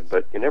childhood,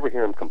 but you never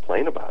hear him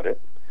complain about it.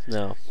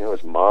 No.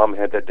 His mom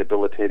had that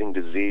debilitating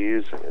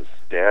disease, and his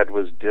dad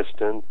was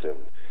distant,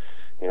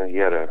 and he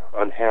had an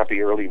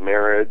unhappy early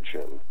marriage,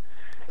 and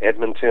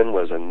Edmonton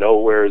was a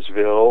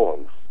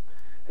nowheresville,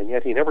 and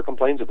yet he never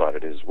complains about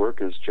it. His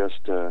work is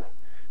just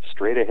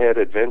straight-ahead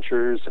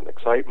adventures and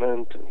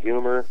excitement and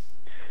humor.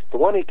 The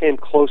one he came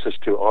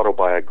closest to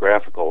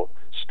autobiographical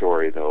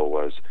story, though,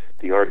 was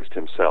The Artist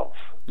Himself,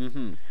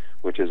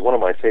 which is one of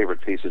my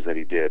favorite pieces that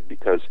he did,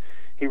 because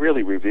he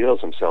really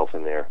reveals himself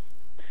in there.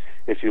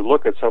 If you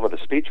look at some of the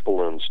speech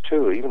balloons,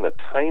 too, even the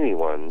tiny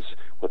ones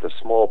with the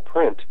small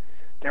print,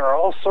 there are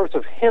all sorts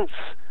of hints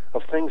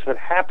of things that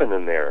happen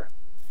in there.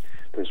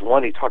 There's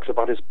one he talks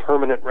about his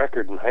permanent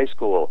record in high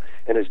school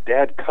and his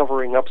dad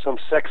covering up some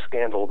sex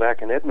scandal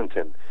back in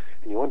Edmonton.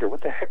 And you wonder,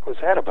 what the heck was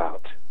that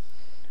about?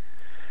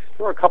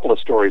 There were a couple of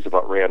stories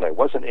about Rand I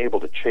wasn't able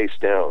to chase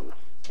down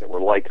that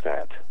were like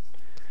that.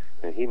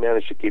 And he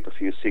managed to keep a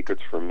few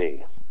secrets from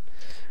me.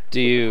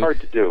 It's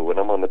hard to do when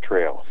I'm on the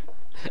trail.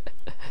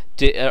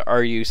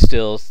 Are you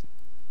still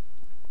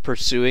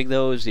pursuing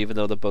those, even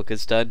though the book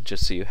is done,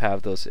 just so you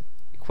have those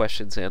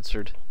questions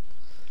answered?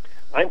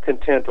 I'm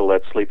content to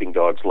let sleeping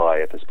dogs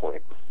lie at this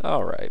point.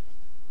 All right.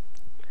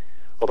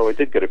 Although I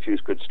did get a few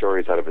good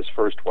stories out of his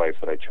first wife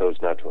that I chose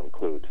not to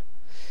include.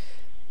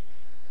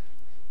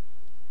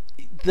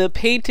 The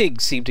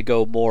paintings seem to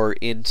go more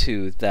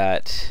into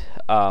that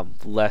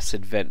less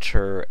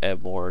adventure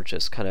and more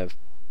just kind of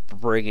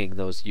bringing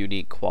those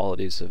unique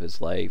qualities of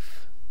his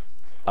life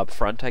up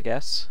front, I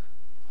guess.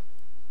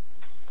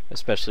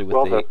 Especially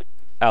with the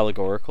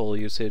allegorical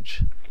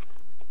usage.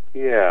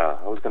 Yeah,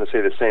 I was going to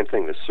say the same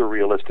thing, the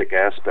surrealistic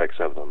aspects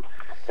of them,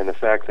 and the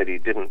fact that he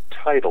didn't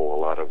title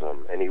a lot of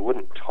them, and he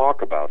wouldn't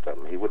talk about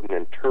them, he wouldn't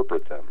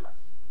interpret them.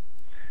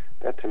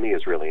 That, to me,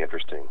 is really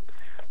interesting.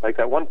 Like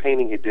that one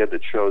painting he did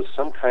that shows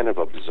some kind of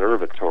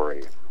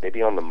observatory,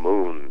 maybe on the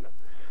moon,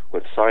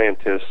 with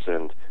scientists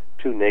and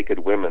two naked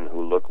women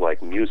who look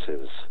like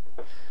muses.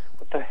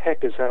 What the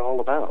heck is that all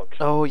about?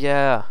 Oh,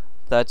 yeah.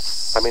 I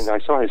mean, I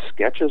saw his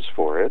sketches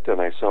for it,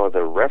 and I saw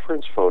the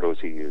reference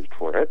photos he used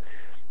for it,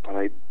 but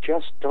I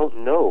just don't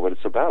know what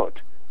it's about.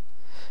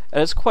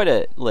 And it's quite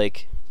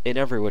in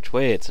every which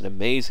way, it's an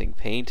amazing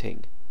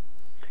painting,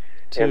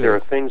 too. And there are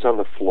things on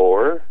the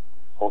floor,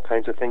 all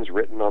kinds of things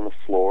written on the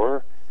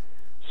floor,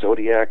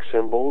 zodiac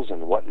symbols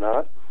and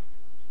whatnot.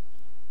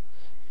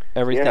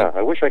 Everything. Yeah,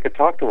 I wish I could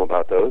talk to him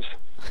about those.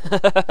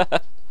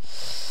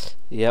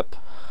 Yep.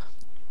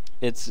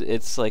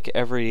 It's like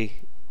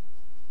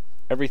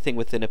everything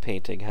within a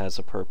painting has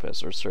a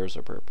purpose or serves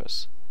a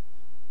purpose.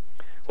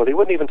 Well, he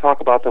wouldn't even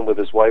talk about them with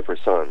his wife or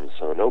sons,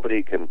 so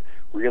nobody can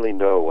really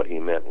know what he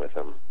meant with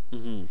them.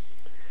 Mm-hmm.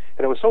 And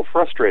it was so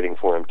frustrating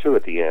for him, too,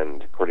 at the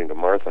end, according to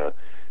Martha,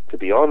 to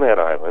be on that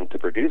island, to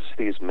produce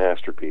these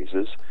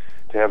masterpieces,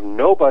 to have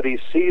nobody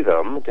see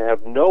them, to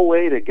have no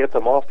way to get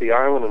them off the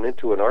island and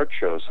into an art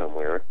show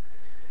somewhere.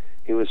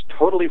 He was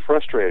totally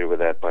frustrated with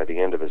that by the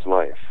end of his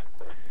life.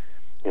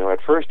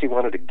 At first he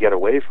wanted to get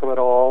away from it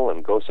all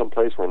and go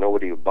someplace where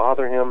nobody would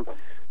bother him,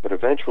 but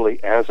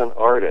eventually, as an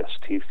artist,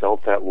 he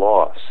felt that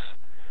loss,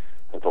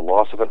 the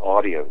loss of an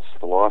audience,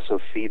 the loss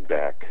of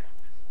feedback.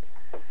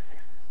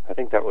 I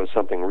think that was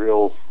something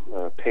real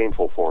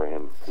painful for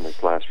him in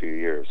his last few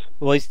years.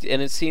 Well,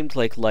 and it seemed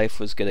like life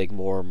was getting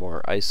more and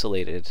more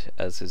isolated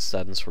as his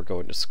sons were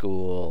going to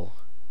school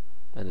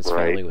and his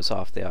family was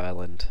off the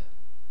island.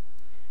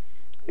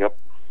 Yep.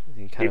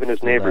 Even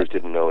his neighbors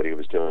didn't know what he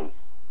was doing.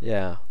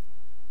 Yeah.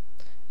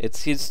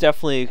 He's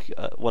definitely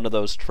one of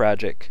those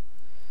tragic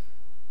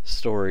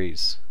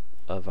stories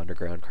of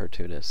underground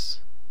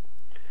cartoonists.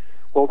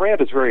 Well, Rand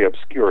is a very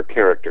obscure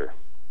character.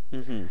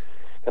 Mm-hmm. And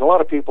a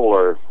lot of people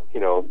are,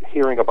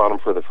 hearing about him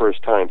for the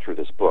first time through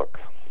this book.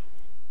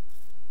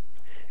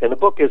 And the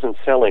book isn't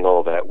selling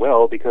all that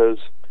well because,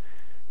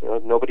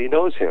 nobody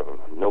knows him.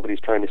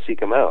 Nobody's trying to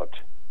seek him out.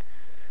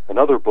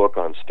 Another book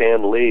on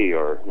Stan Lee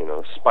or,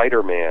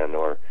 Spider-Man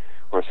or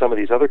some of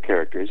these other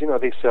characters,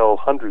 they sell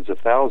hundreds of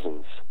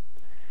thousands.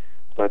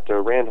 But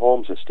Rand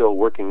Holmes is still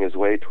working his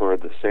way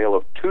toward the sale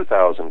of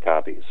 2,000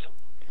 copies.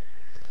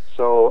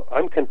 So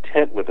I'm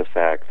content with the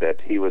fact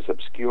that he was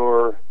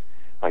obscure.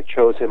 I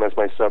chose him as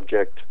my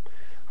subject.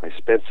 I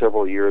spent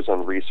several years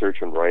on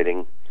research and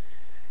writing.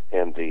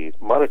 And the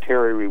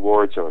monetary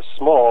rewards are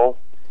small,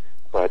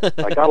 but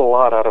I got a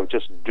lot out of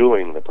just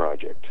doing the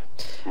project.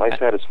 My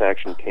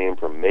satisfaction came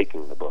from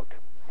making the book.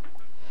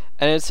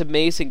 And it's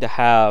amazing to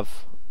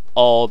have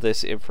all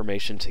this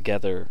information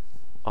together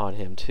on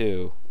him,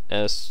 too.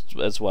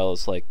 As well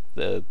as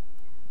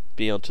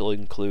being able to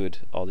include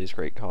all these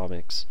great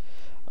comics.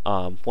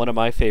 One of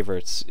my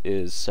favorites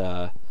is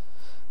the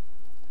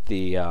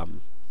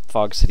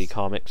Fog City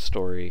Comics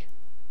story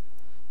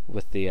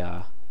with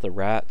the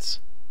rats.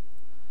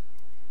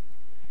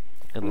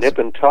 And Nip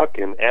and Tuck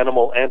in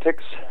Animal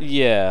Antics.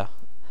 Yeah.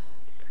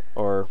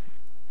 Or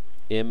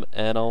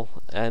Anal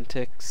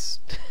Antics.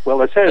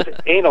 Well, it says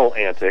Anal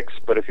Antics,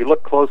 but if you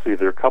look closely,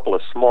 there are a couple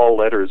of small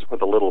letters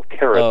with a little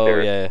caret Oh,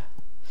 there. yeah.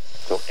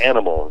 So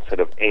animal instead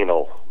of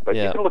anal. But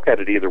Yeah. you can look at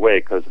it either way,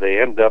 because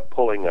they end up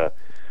pulling a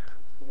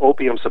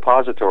opium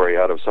suppository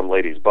out of some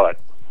lady's butt.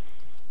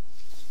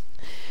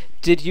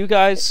 Did you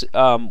guys,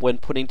 when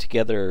putting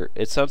together,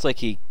 it sounds like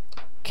he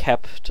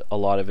kept a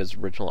lot of his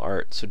original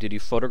art. So did you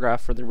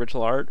photograph for the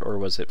original art, or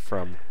was it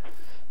from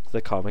the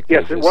comic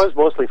pages? Yes, it was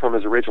mostly from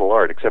his original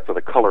art, except for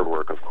the color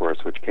work, of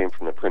course, which came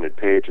from the printed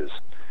pages.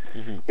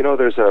 Mm-hmm. You know,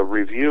 there's a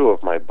review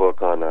of my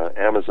book on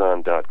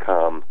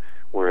Amazon.com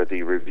where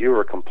the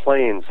reviewer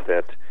complains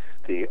that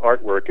the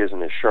artwork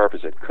isn't as sharp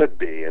as it could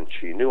be, and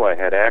she knew I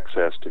had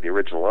access to the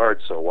original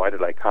art, so why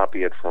did I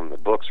copy it from the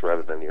books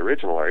rather than the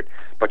original art?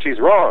 But she's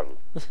wrong.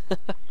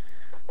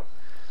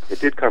 It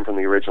did come from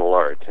the original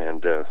art,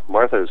 and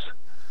Martha's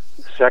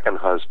second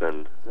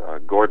husband,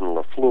 Gordon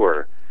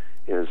LaFleur,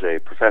 is a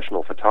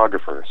professional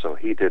photographer, so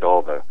he did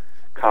all the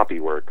copy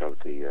work of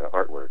the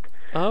artwork.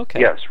 Oh, okay.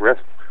 Yes,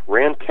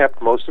 Rand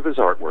kept most of his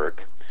artwork.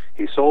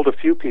 He sold a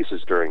few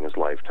pieces during his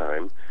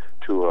lifetime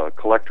to a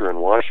collector in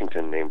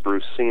Washington named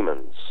Bruce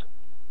Siemens.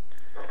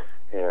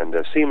 And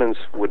Siemens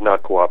would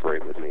not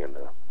cooperate with me in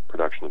the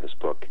production of this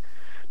book.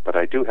 But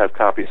I do have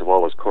copies of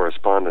all his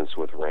correspondence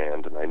with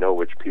Rand, and I know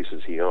which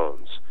pieces he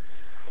owns.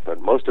 But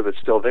most of it's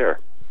still there,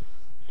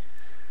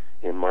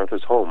 in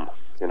Martha's home,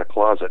 in a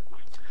closet.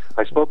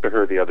 I spoke to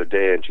her the other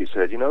day, and she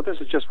said, you know, this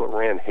is just what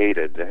Rand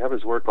hated, to have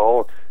his work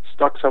all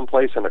stuck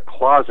someplace in a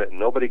closet and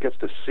nobody gets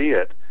to see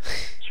it.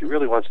 She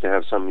really wants to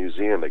have some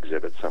museum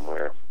exhibit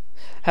somewhere.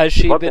 Has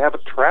She'd she love been to have a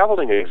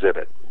traveling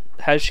exhibit.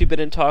 Has she been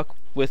in talk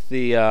with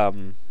the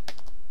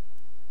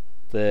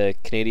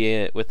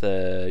Canadian, with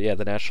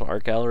the National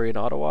Art Gallery in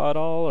Ottawa at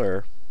all,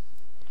 or?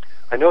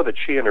 I know that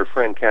she and her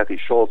friend Kathy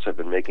Schultz have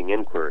been making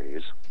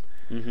inquiries,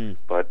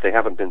 but they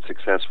haven't been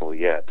successful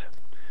yet.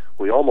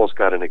 We almost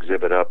got an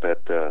exhibit up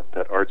at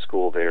that art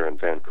school there in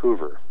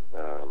Vancouver.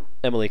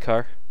 Emily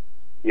Carr?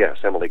 Yes,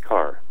 Emily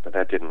Carr, but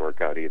that didn't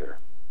work out either.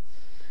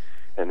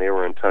 And they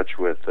were in touch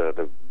with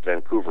the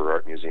Vancouver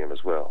Art Museum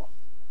as well.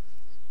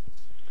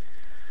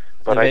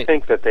 But I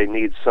think that they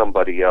need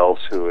somebody else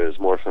who is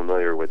more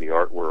familiar with the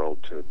art world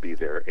to be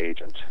their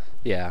agent.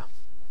 Yeah.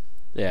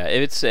 Yeah,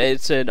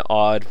 it's an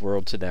odd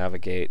world to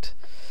navigate.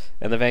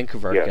 And the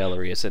Vancouver Art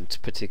Gallery isn't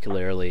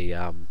particularly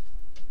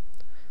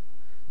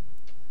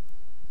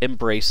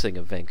embracing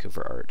of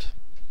Vancouver art.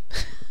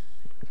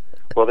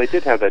 Well, they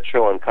did have that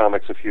show on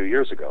comics a few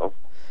years ago.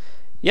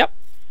 Yep.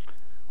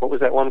 What was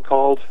that one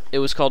called? It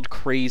was called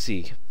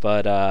Crazy,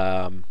 but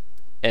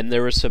and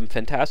there was some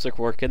fantastic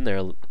work in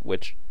there,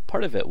 which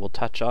part of it we'll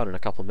touch on in a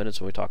couple of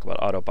minutes when we talk about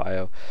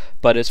Autobio.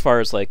 But as far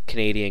as like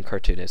Canadian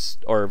cartoonists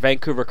or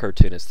Vancouver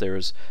cartoonists, there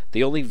was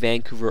the only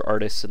Vancouver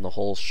artists in the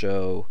whole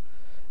show,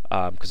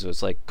 because it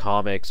was like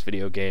comics,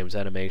 video games,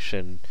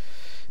 animation,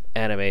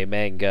 anime,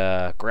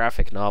 manga,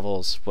 graphic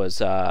novels, was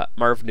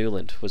Marv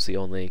Newland was the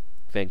only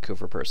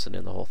Vancouver person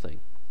in the whole thing.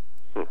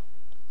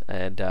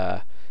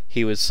 And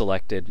he was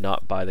selected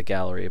not by the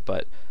gallery,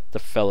 but the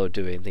fellow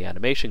doing the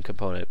animation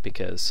component,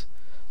 because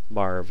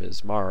Marv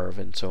is Marv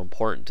and so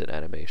important in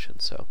animation.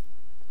 So,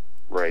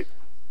 right.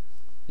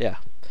 Yeah.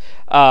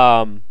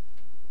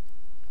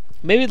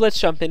 Maybe let's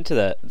jump into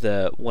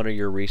the one of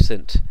your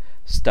recent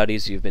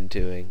studies you've been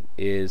doing.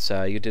 Is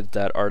you did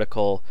that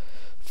article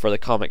for the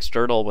Comics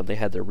Journal when they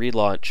had their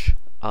relaunch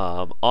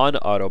on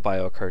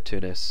Autobio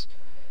cartoonists.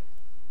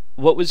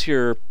 What was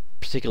your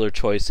particular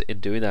choice in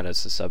doing that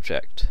as the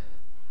subject?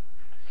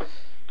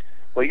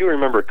 Well, you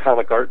remember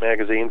Comic Art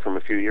Magazine from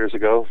a few years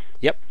ago?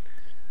 Yep.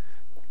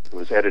 It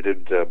was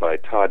edited by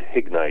Todd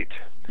Hignite.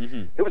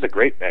 It was a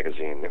great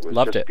magazine. It was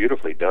Loved just it.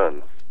 beautifully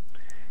done.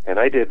 And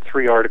I did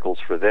 3 articles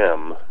for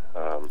them,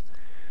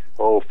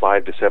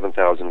 5,000 to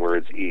 7,000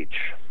 words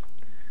each.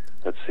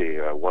 Let's see,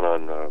 one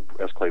on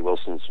S. Clay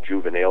Wilson's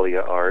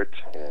Juvenilia art,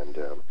 and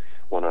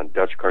one on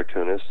Dutch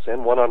cartoonists,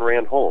 and one on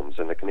Rand Holmes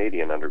and the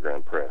Canadian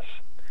Underground Press.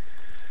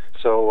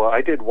 So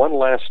I did one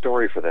last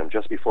story for them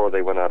just before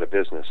they went out of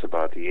business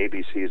about the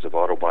ABCs of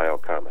Autobio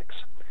Comics.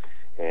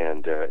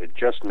 And it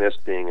just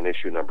missed being in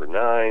issue number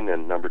 9,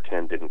 and number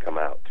 10 didn't come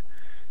out.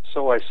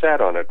 So I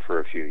sat on it for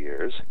a few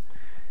years,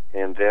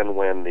 and then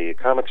when the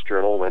Comics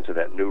Journal went to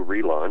that new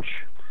relaunch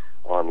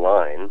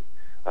online,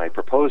 I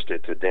proposed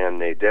it to Dan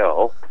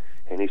Nadell,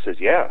 and he says,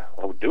 yeah,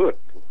 I'll do it.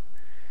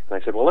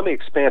 And I said, well, let me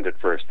expand it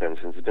first then,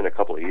 since it's been a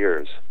couple of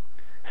years.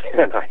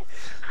 And I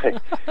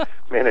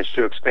managed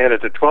to expand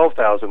it to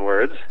 12,000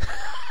 words.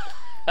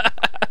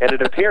 And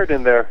it appeared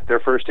in their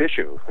first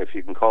issue, if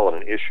you can call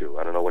it an issue.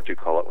 I don't know what you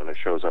call it when it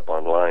shows up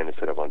online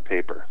instead of on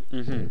paper.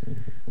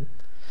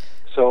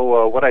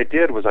 So what I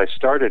did was I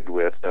started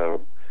with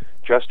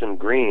Justin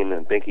Green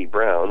and Binky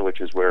Brown,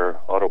 which is where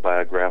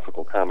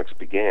autobiographical comics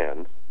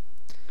began.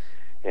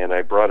 and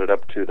I brought it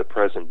up to the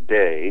present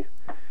day,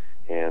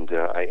 and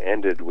I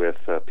ended with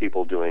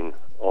people doing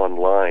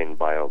online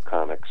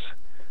biocomics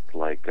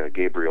like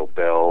Gabriel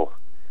Bell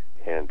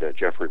and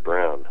Jeffrey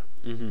Brown.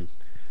 Mm-hmm.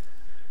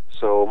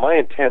 So my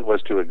intent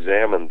was to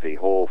examine the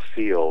whole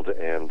field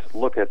and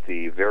look at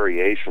the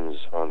variations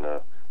on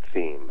the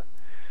theme.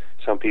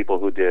 Some people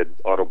who did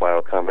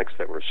autobiocomics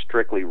that were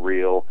strictly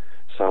real,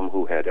 some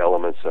who had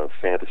elements of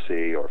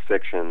fantasy or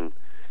fiction,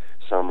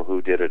 some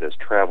who did it as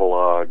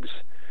travelogues,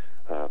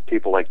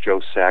 people like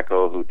Joe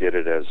Sacco who did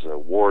it as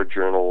war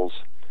journals.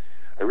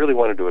 I really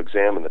wanted to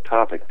examine the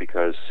topic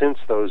because since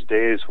those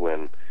days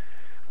when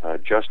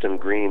Justin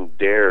Green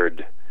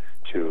dared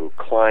to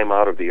climb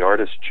out of the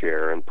artist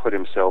chair and put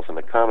himself in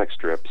the comic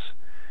strips,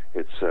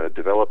 it's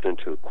developed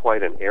into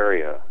quite an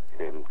area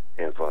in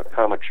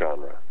comic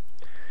genre.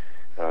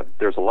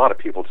 There's a lot of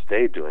people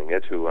today doing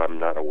it who I'm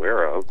not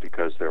aware of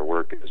because their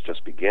work is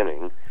just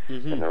beginning,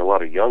 and there are a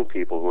lot of young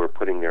people who are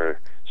putting their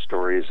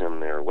stories in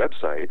their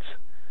websites.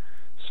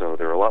 So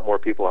there are a lot more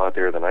people out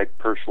there than I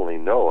personally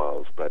know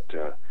of, but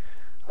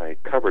I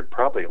covered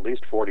probably at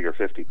least 40 or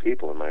 50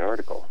 people in my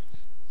article.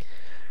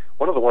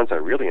 One of the ones I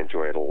really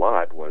enjoyed a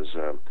lot was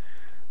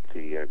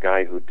the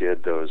guy who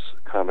did those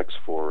comics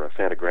for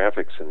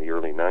Fantagraphics in the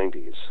early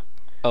 90s.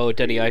 Oh,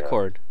 Denny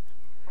Eichhorn.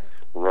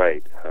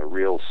 Right.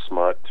 Real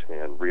Smut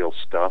and Real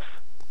Stuff.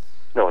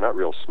 No, not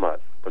Real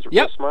Smut. Was it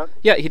Yep. Real Smut?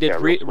 Yeah, he did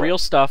Yeah, Real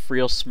Stuff,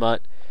 Real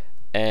Smut,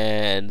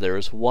 and there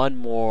was one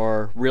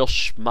more, Real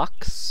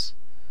Schmucks,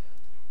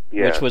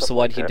 Yeah, which was the something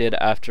one like he that. did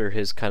after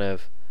his kind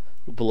of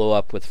blow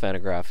up with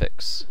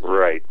Fantagraphics.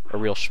 Right. Or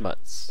Real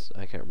Schmutz,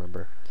 I can't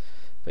remember.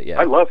 But yeah.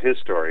 I love his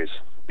stories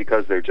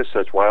because they're just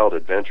such wild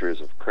adventures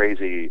of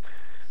crazy,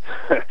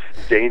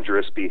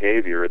 dangerous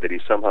behavior that he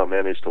somehow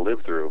managed to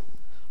live through.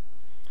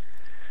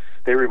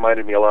 They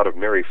reminded me a lot of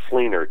Mary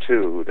Fleener,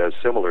 too, who does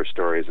similar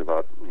stories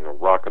about,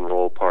 rock and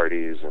roll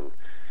parties and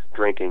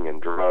drinking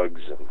and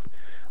drugs and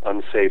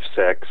unsafe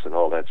sex and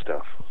all that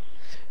stuff.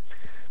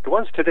 The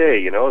ones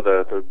today,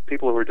 the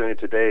people who are doing it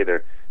today, they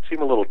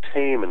seem a little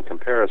tame in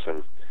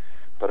comparison,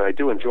 but I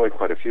do enjoy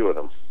quite a few of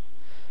them.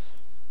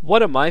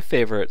 One of my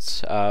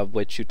favorites,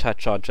 which you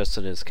touch on just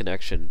in his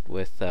connection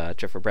with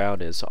Jeffrey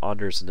Brown, is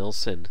Anders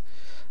Nilsson,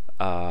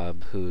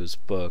 whose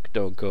book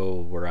Don't Go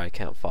Where I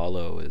Can't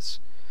Follow is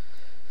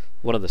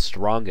one of the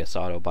strongest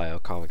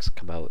autobiocomics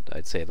come out,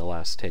 I'd say, in the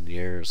last 10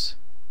 years.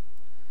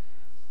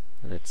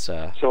 And it's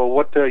So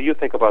what do you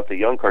think about the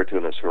young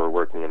cartoonists who are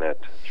working in that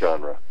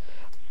genre?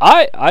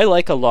 I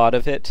like a lot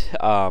of it.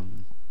 I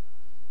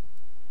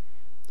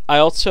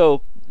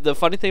also, the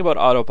funny thing about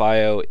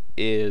autobio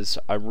is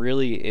I'm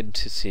really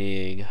into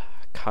seeing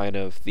kind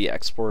of the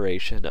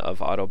exploration of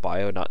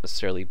autobio, not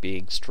necessarily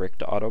being strict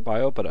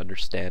autobio, but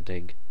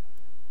understanding,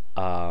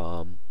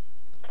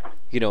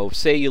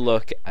 say you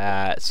look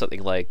at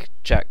something like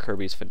Jack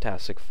Kirby's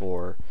Fantastic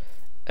Four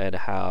and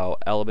how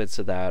elements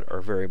of that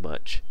are very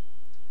much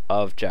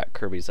of Jack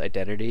Kirby's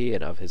identity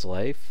and of his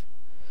life.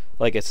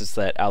 Like, it's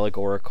that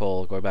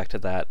allegorical, going back to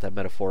that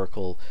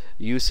metaphorical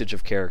usage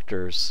of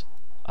characters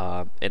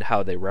and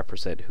how they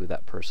represent who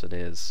that person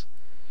is.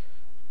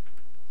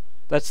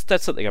 That's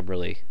something I'm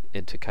really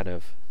into kind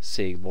of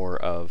seeing more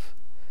of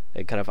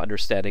and kind of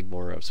understanding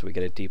more of, so we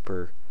get a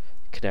deeper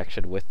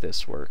connection with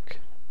this work.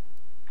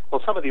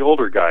 Well, some of the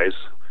older guys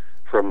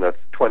from the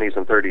 20s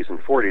and 30s and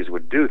 40s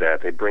would do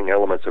that. They'd bring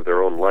elements of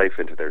their own life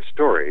into their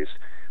stories,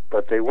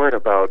 but they weren't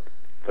about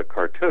the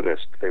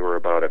cartoonist. They were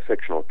about a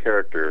fictional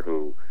character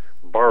who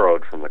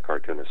borrowed from the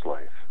cartoonist's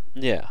life.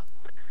 Yeah.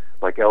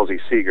 Like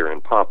Elsie Seeger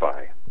and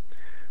Popeye.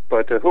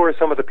 But who are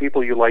some of the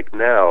people you like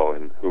now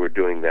and who are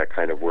doing that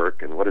kind of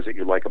work, and what is it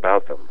you like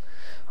about them?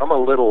 I'm a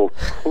little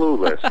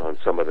clueless on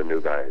some of the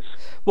new guys.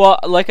 Well,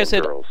 like I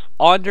said, girls.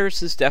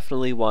 Anders is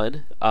definitely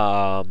one.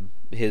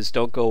 His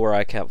Don't Go Where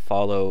I Can't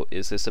Follow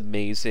is this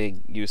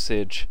amazing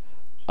usage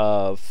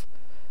of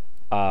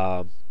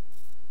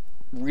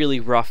really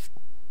rough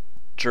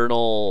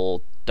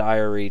journal,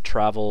 diary,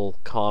 travel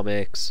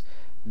comics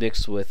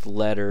mixed with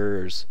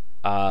letters,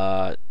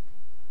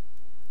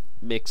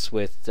 mixed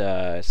with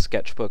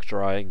sketchbook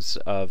drawings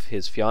of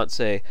his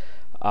fiancée.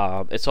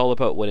 It's all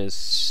about when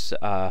his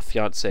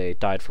fiancée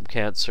died from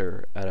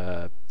cancer at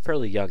a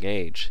fairly young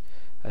age.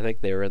 I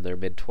think they were in their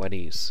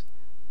mid-20s.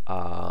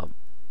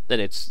 And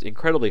it's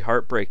incredibly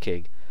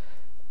heartbreaking.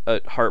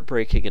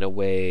 Heartbreaking in a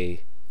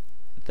way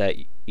that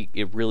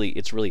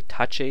it's really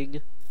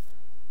touching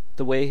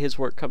the way his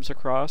work comes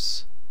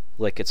across.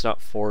 Like, it's not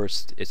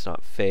forced, it's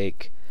not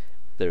fake.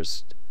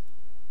 There's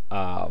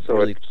So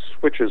really, it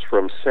switches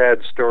from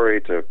sad story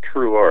to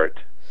true art.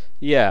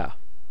 yeah.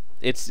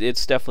 It's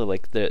definitely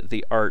like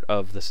the art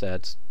of the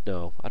sad.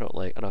 No, I'm not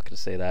going to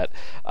say that.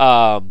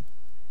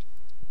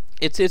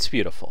 It's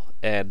beautiful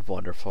and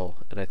wonderful,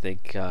 and I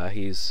think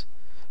he's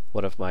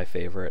one of my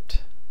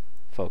favorite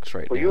folks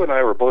right now. Well, you and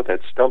I were both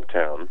at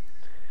Stumptown,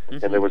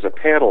 Mhm. and there was a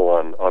panel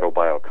on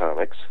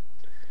autobiocomics,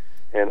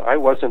 and I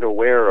wasn't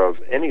aware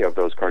of any of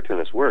those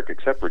cartoonists' work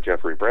except for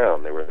Jeffrey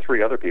Brown. There were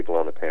 3 other people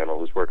on the panel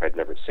whose work I'd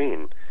never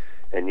seen,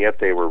 and yet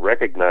they were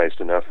recognized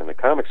enough in the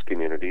comics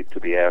community to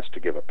be asked to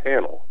give a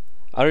panel.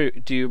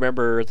 Do you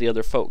remember the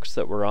other folks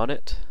that were on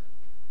it?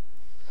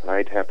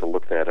 I'd have to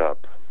look that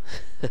up.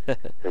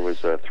 There was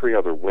 3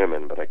 other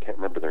women, but I can't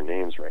remember their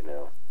names right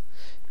now.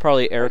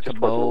 Probably Erica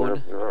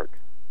Moen.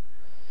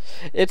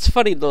 It's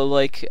funny though,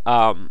 like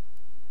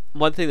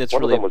one thing that's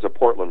one really... of them was a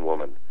Portland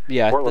woman.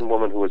 Yeah, Portland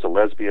woman who was a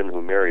lesbian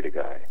who married a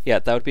guy. Yeah,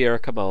 that would be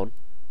Erica Moen.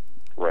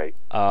 Right.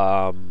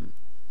 A Then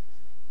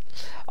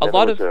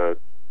lot there was of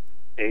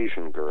a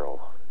Asian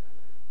girl.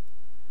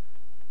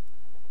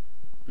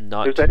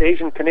 not. There's that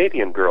Asian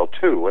Canadian girl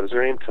too. What is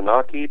her name?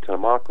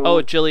 Tamaku.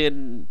 Oh,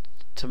 Jillian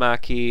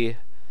Tamaki,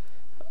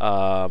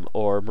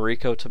 or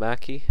Mariko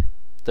Tamaki.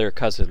 They're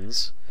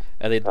cousins,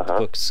 and they did the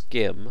book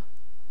Skim.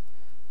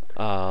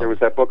 There was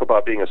that book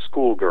about being a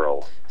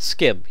schoolgirl.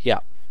 Skim, yeah,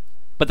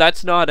 but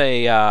that's not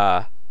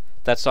an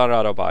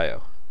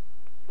autobio.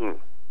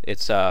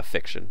 It's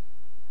fiction.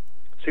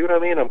 See what I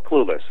mean? I'm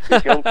clueless.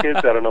 These young kids,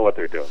 I don't know what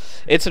they're doing.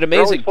 It's an They're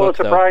amazing always full book,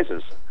 of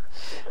surprises.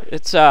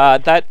 It's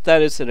that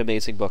is an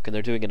amazing book, and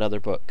they're doing another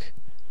book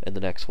in the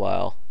next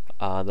while.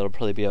 That'll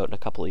probably be out in a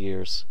couple of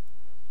years.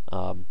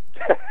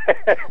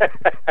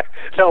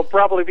 They'll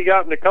probably be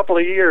out in a couple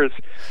of years.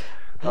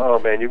 Oh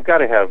man, you've got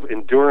to have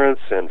endurance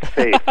and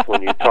faith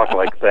when you talk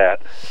like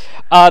that.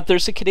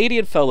 There's a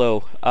Canadian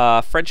fellow,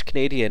 French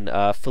Canadian,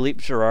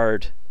 Philippe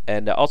Girard,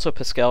 and also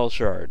Pascal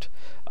Girard.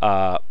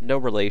 No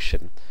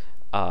relation.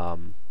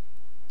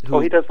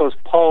 He does those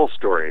Paul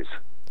stories.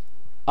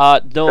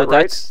 No,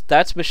 that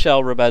that's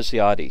Michel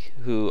Rabaziati,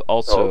 who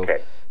also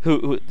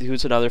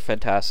who's another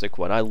fantastic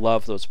one. I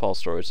love those Paul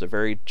stories. They're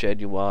very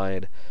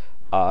genuine.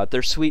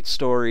 They're sweet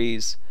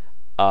stories.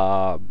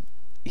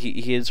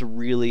 He has a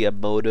really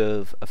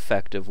emotive,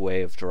 effective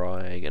way of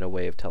drawing and a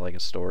way of telling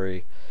a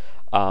story.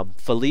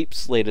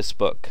 Philippe's latest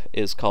book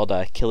is called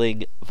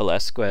Killing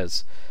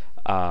Velasquez,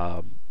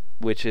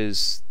 which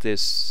is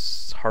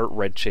this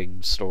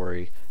heart-wrenching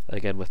story,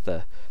 again with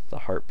the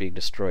heart being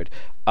destroyed,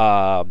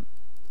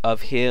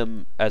 of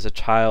him as a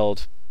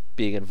child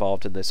being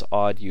involved in this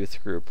odd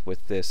youth group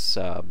with this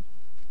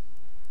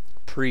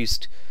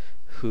priest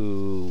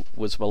who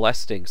was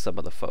molesting some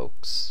of the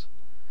folks,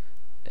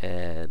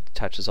 and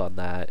touches on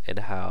that and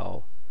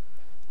how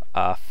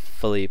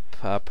Philippe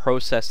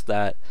processed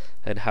that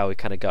and how he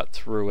kind of got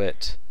through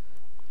it,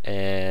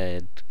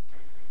 and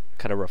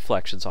kind of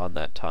reflections on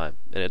that time.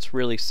 And it's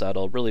really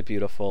subtle, really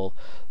beautiful,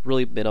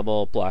 really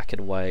minimal black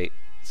and white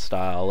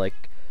style.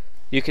 Like,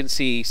 you can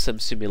see some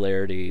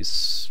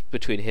similarities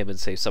between him and,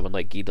 say, someone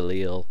like Guy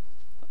Delisle,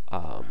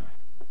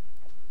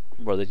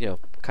 where they're,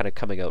 kind of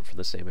coming out from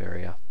the same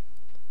area.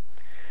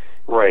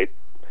 Right.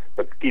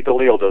 But Guy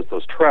Delisle does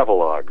those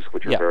travelogues,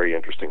 which are very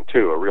interesting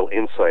too, a real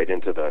insight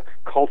into the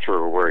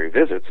culture where he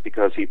visits,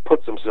 because he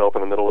puts himself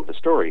in the middle of the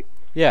story.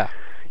 Yeah.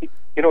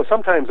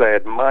 Sometimes I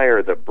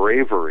admire the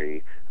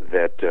bravery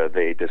that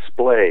they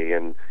display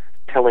in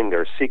telling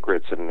their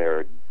secrets and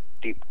their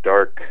deep,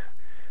 dark,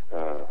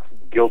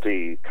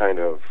 guilty kind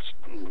of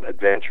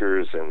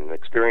adventures and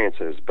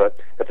experiences. But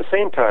at the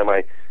same time,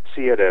 I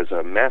see it as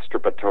a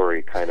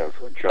masturbatory kind of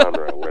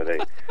genre where they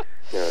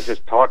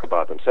just talk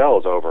about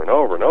themselves over and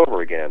over and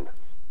over again.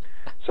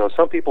 So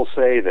some people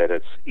say that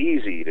it's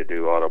easy to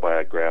do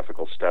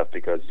autobiographical stuff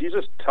because you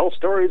just tell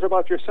stories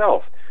about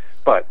yourself.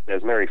 But,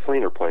 as Mary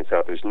Fleener points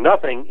out, there's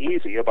nothing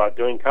easy about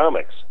doing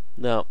comics.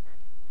 No.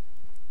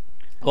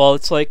 Well,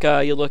 it's like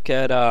you look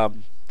at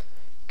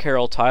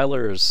Carol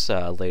Tyler's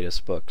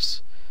latest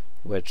books,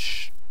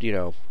 which,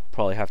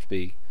 probably have to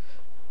be...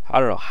 I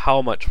don't know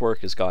how much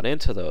work has gone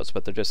into those,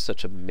 but they're just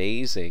such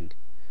amazing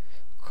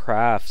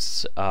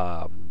crafts,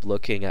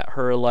 looking at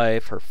her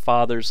life, her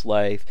father's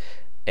life,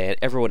 and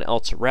everyone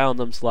else around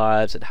them's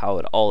lives, and how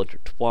it all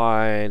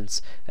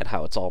intertwines, and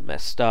how it's all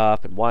messed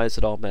up, and why is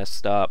it all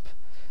messed up.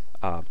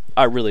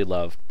 I really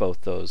loved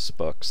both those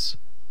books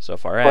so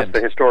far. Plus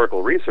the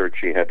historical research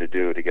she had to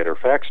do to get her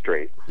facts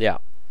straight. Yeah,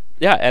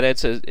 and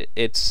it's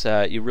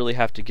you really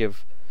have to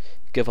give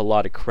a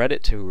lot of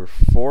credit to her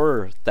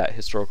for that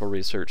historical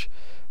research,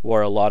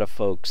 where a lot of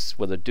folks,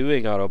 when they're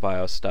doing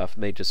autobio stuff,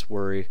 may just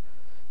worry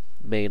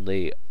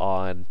mainly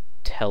on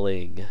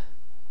telling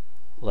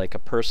like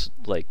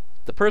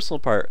the personal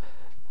part,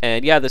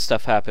 and this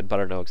stuff happened, but I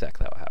don't know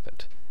exactly how it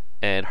happened.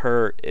 And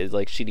her is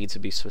like, she needs to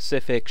be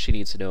specific. She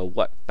needs to know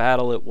what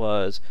battle it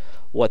was,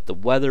 what the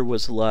weather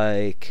was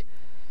like,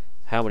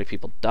 how many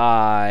people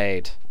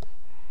died,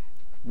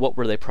 what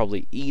were they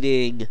probably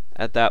eating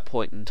at that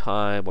point in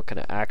time, what kind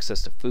of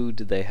access to food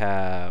did they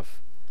have,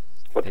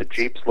 what the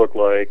jeeps look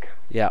like.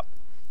 Yeah,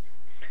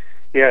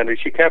 and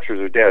she captures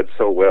her dad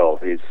so well.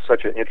 He's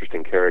such an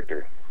interesting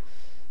character.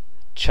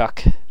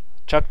 Chuck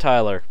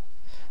Tyler.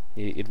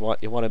 You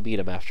want to meet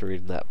him after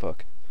reading that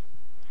book.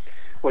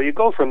 Well, you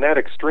go from that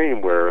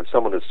extreme where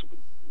someone is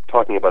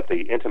talking about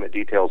the intimate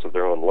details of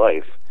their own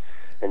life,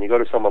 and you go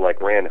to someone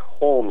like Rand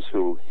Holmes,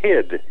 who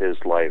hid his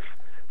life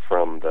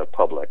from the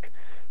public,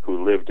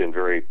 who lived in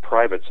very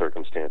private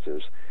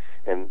circumstances,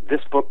 And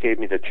this book gave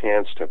me the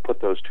chance to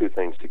put those two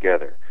things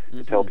together,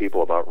 to tell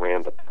people about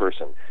Rand the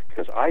person,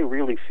 because I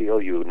really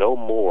feel you know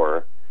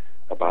more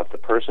about the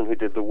person who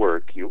did the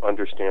work, you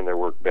understand their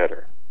work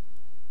better.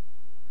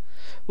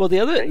 Well,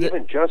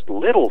 Even just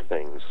little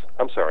things,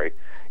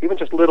 even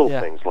just little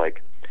things,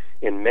 like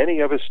in many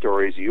of his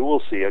stories, you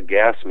will see a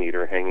gas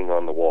meter hanging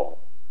on the wall.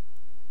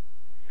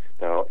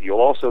 Now,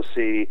 you'll also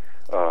see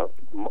a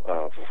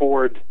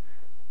Ford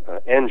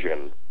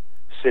engine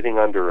sitting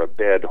under a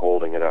bed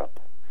holding it up.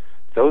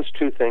 Those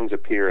two things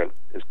appear in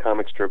his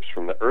comic strips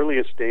from the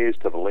earliest days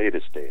to the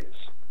latest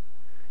days.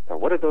 Now,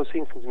 what did those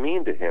things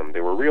mean to him? They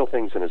were real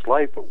things in his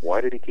life, but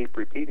why did he keep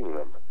repeating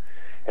them?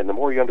 And the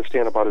more you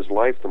understand about his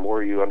life, the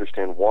more you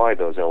understand why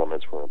those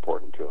elements were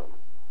important to him.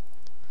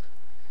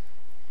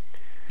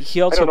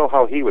 I don't know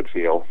how he would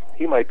feel.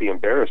 He might be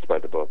embarrassed by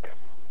the book.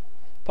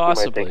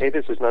 Possibly. He might think, hey,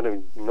 this is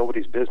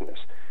nobody's business.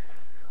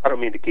 I don't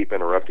mean to keep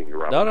interrupting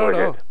you, Robin.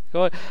 No.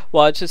 Go ahead.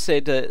 Well, I'd just say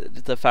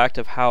the fact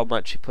of how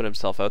much he put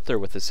himself out there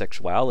with his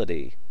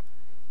sexuality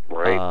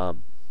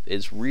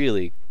is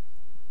really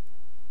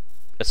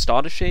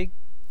astonishing,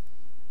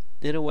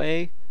 in a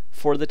way,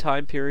 for the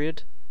time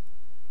period.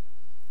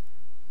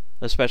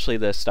 Especially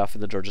the stuff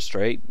in the Georgia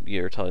Strait.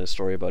 You're telling a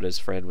story about his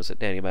friend, was it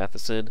Danny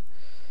Matheson?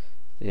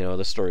 You know,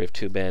 the story of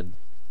two men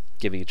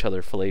giving each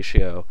other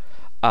fellatio.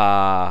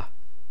 That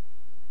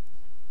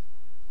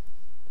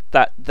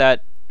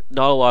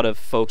not a lot of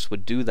folks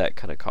would do that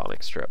kind of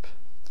comic strip.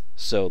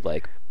 So,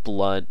 like,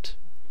 blunt,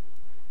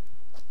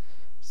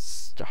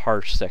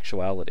 harsh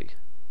sexuality.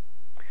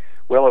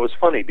 Well, it was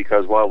funny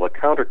because while the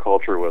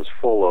counterculture was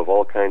full of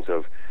all kinds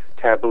of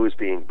taboos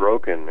being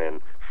broken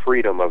and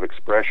freedom of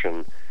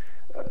expression,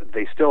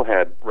 they still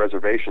had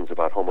reservations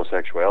about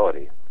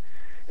homosexuality.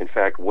 In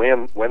fact,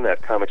 when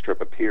that comic strip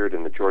appeared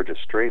in the Georgia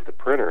Strait, the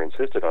printer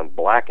insisted on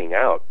blacking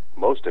out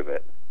most of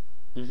it.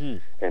 Mm-hmm.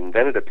 And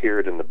then it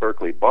appeared in the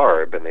Berkeley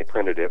Barb, and they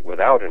printed it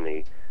without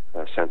any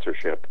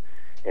censorship.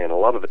 And a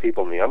lot of the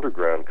people in the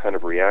underground kind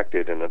of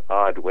reacted in an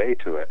odd way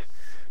to it,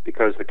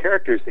 because the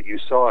characters that you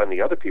saw in the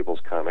other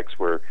people's comics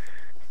were,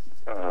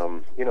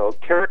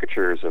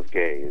 caricatures of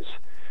gays.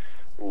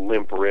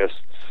 Limp wrists,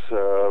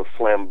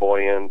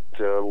 flamboyant,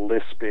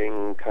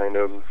 lisping, kind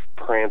of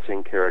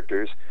prancing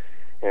characters.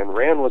 And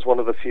Rand was one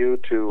of the few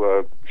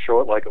to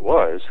show it like it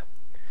was.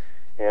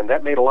 And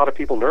that made a lot of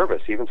people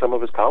nervous, even some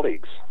of his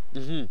colleagues.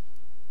 Mm-hmm.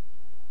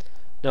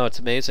 No, it's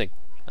amazing.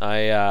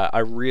 I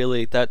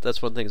really,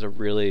 that's one of the things I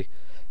really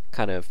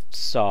kind of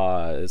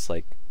saw as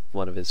like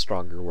one of his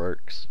stronger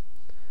works.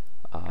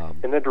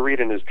 And then to read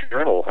in his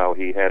journal how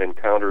he had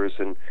encounters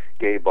in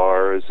gay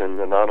bars and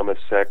anonymous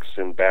sex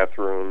in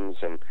bathrooms,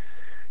 and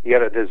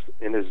yet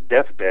in his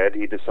deathbed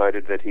he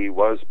decided that he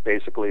was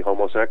basically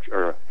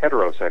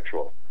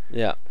heterosexual.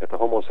 Yeah. That the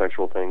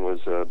homosexual thing was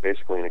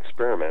basically an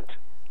experiment.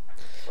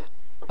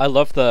 I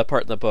love the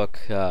part in the book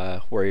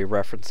where he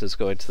references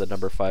going to the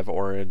number 5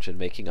 Orange and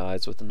making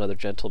eyes with another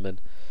gentleman.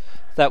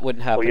 That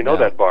wouldn't happen. Well, you know now.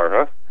 that bar,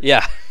 huh?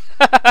 Yeah.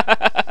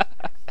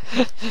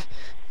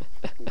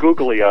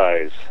 Googly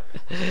eyes.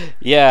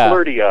 Yeah.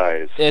 Flirty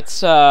eyes.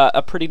 It's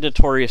a pretty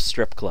notorious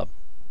strip club.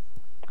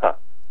 Huh.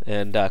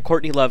 And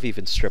Courtney Love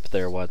even stripped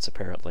there once,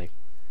 apparently.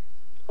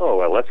 Oh,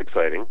 well, that's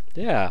exciting.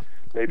 Yeah.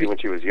 Maybe when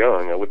she was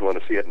young. I wouldn't want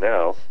to see it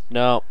now.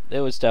 No,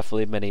 it was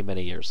definitely many,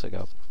 many years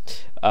ago.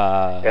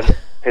 And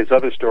his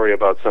other story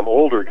about some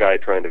older guy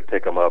trying to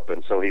pick him up,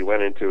 and so he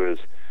went into his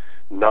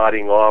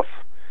nodding off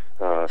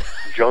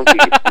junkie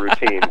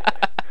routine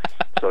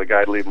so the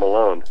guy'd leave him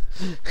alone.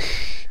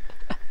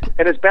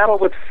 And his battle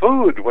with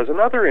food was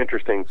another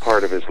interesting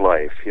part of his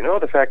life. You know,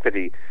 the fact that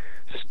he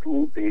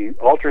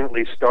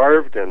alternately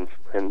starved and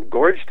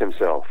gorged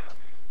himself.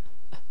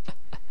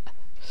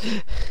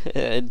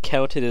 And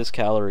counted his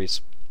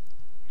calories.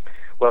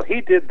 Well,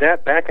 he did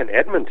that back in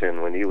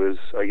Edmonton when he was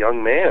a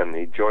young man.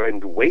 He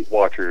joined Weight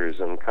Watchers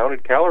and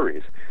counted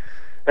calories.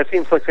 That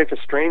seems like such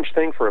a strange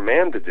thing for a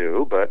man to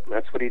do, but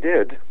that's what he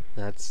did.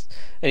 And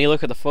you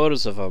look at the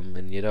photos of him,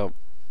 and you don't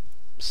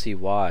see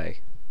why.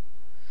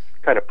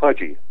 Kind of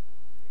pudgy.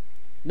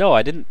 No,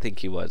 I didn't think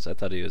he was. I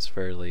thought he was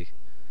fairly,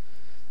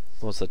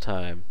 most of the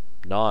time,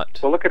 not.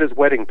 Well, look at his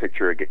wedding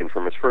picture again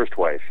from his first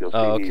wife. You'll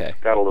see he's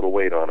got a little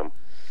weight on him.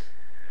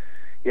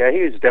 Yeah,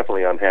 he was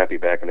definitely unhappy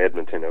back in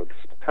Edmonton. The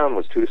town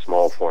was too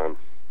small for him.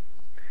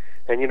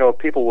 And, you know,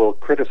 people will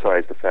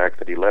criticize the fact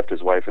that he left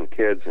his wife and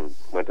kids and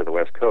went to the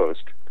West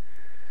Coast.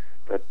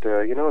 But,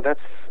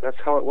 that's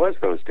how it was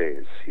those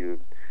days. You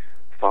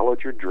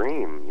followed your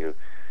dream.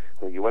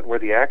 You went where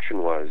the action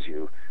was.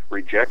 You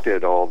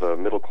rejected all the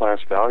middle-class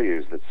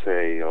values that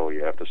say, oh,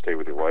 you have to stay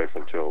with your wife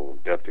until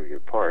death do you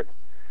part.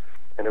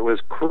 And it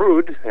was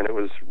crude, and it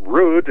was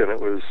rude, and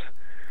it was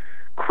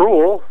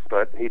cruel,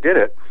 but he did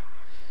it.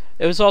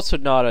 It was also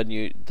not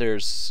unusual.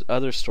 There's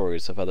other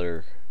stories of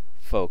other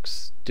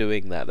folks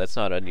doing that. That's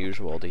not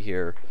unusual to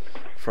hear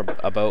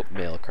about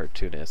male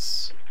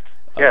cartoonists.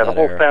 Yeah, the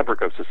whole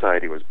fabric of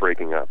society was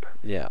breaking up.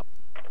 Yeah.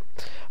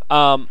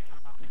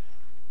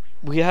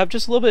 We have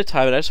just a little bit of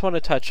time, and I just want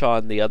to touch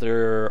on the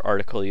other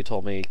article you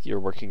told me you're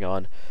working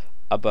on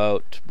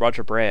about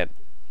Roger Brant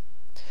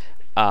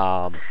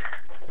who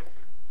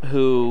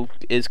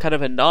is kind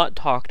of a not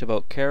talked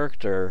about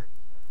character,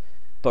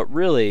 but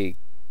really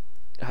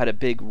had a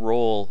big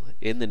role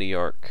in the New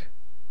York.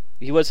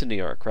 He was in New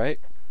York, right?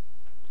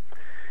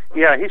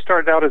 Yeah, he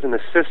started out as an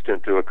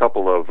assistant to a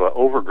couple of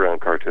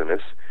overground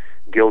cartoonists,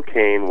 Gil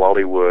Kane,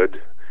 Wally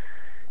Wood,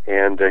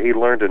 and he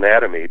learned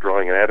anatomy,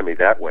 drawing anatomy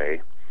that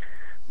way.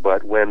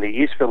 But when the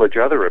East Village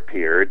Other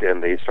appeared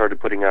and they started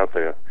putting out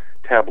the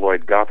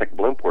tabloid Gothic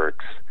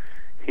Blimpworks,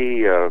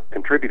 he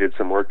contributed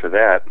some work to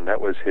that, and that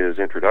was his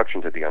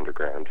introduction to the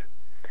underground.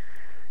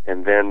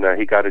 And then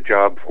he got a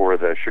job for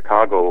the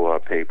Chicago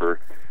paper,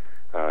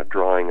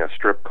 drawing a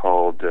strip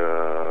called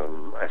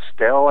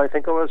Estelle, I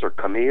think it was, or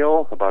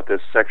Camille, about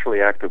this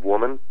sexually active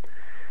woman.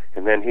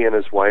 And then he and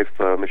his wife,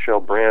 Michelle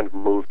Brand,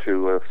 moved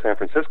to San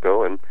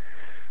Francisco and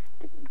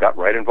got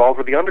right involved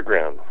with the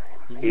underground.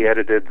 Mm-hmm. He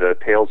edited the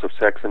Tales of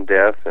Sex and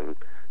Death and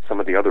some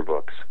of the other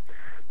books.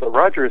 But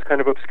Roger is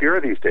kind of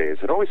obscure these days.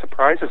 It always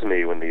surprises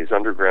me when these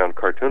underground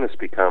cartoonists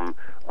become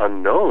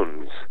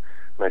unknowns.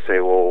 And I say,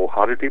 well,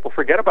 how did people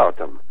forget about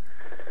them?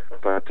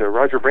 But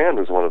Roger Brand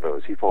was one of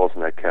those. He falls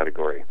in that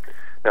category.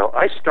 Now,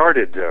 I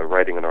started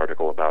writing an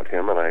article about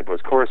him, and I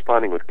was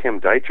corresponding with Kim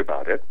Deitch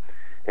about it.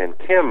 And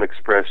Kim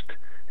expressed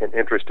an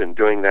interest in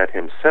doing that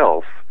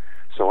himself.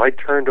 So I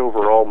turned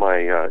over all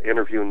my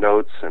interview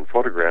notes and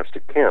photographs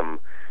to Kim,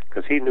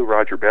 because he knew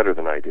Roger better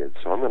than I did.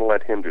 So I'm going to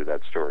let him do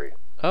that story.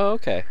 Oh,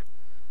 okay.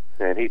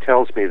 And he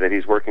tells me that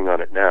he's working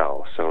on it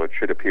now, so it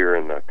should appear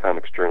in the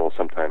Comics Journal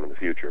sometime in the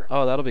future.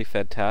 Oh, that'll be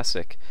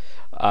fantastic.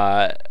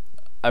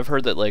 I've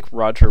heard that like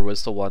Roger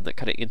was the one that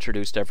kind of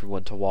introduced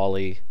everyone to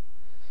Wally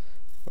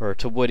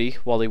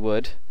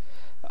Wood.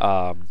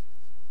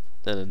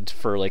 And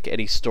for like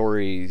any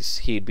stories,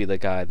 he'd be the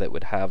guy that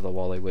would have the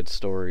Wally Wood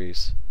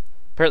stories.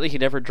 Apparently he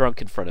never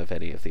drunk in front of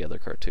any of the other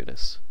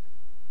cartoonists.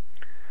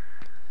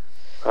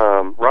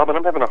 Robin,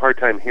 I'm having a hard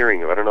time hearing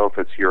you. I don't know if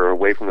it's you're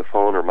away from the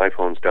phone or my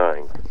phone's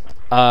dying.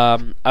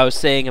 I was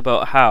saying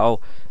about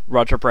how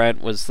Roger Brand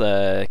was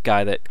the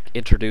guy that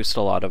introduced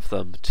a lot of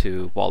them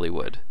to Wally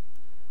Wood.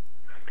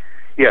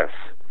 Yes,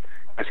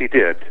 he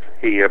did.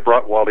 He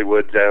brought Wally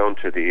Wood down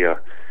to the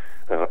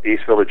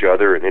East Village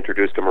Other and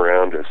introduced him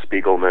around to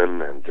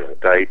Spiegelman and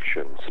Deitch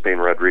and Spain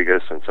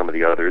Rodriguez and some of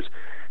the others.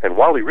 And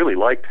Wally really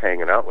liked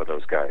hanging out with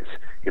those guys.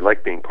 He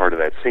liked being part of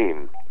that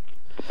scene.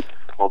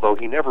 Although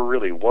he never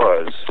really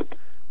was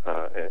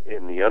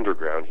in the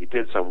underground. He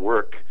did some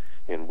work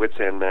in Wits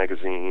End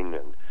magazine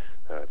and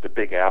the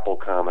Big Apple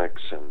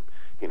comics and,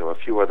 a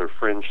few other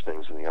fringe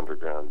things in the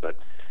underground. But,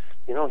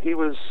 he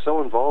was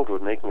so involved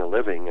with making a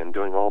living and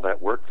doing all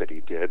that work that he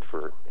did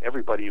for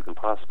everybody you can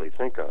possibly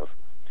think of.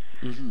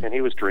 Mm-hmm. And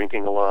he was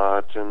drinking a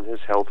lot, and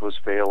his health was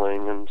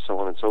failing, and so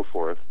on and so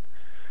forth.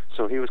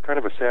 So he was kind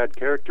of a sad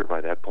character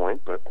by that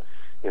point, but,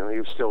 he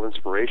was still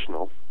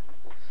inspirational.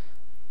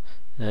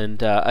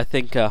 And I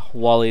think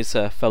Wally's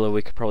a fellow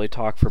we could probably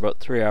talk for about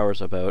 3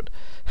 hours about.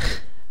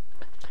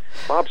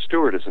 Bob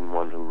Stewart is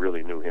one who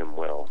really knew him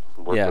well,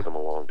 and worked with him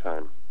a long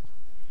time.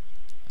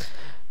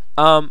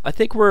 I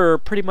think we're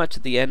pretty much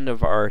at the end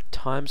of our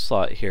time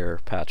slot here,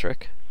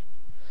 Patrick.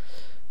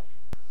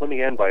 Let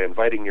me end by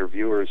inviting your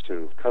viewers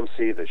to come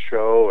see the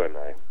show, and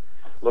I'm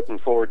looking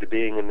forward to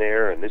being in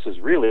there. And this is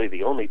really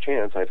the only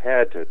chance I've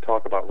had to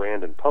talk about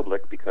Rand in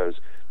public, because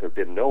there have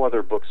been no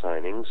other book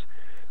signings,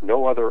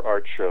 no other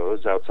art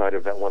shows outside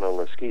of that one on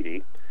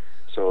Lasqueti.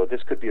 So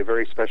this could be a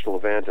very special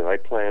event, and I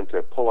plan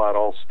to pull out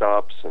all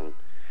stops and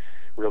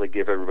really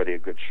give everybody a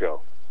good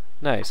show.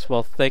 Nice.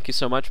 Well, thank you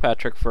so much,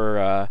 Patrick,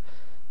 for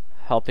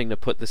helping to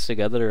put this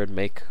together and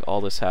make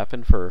all this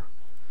happen for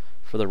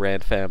the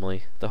Rand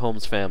family, the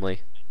Holmes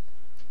family.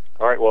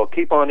 All right, well,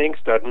 keep on ink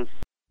studding.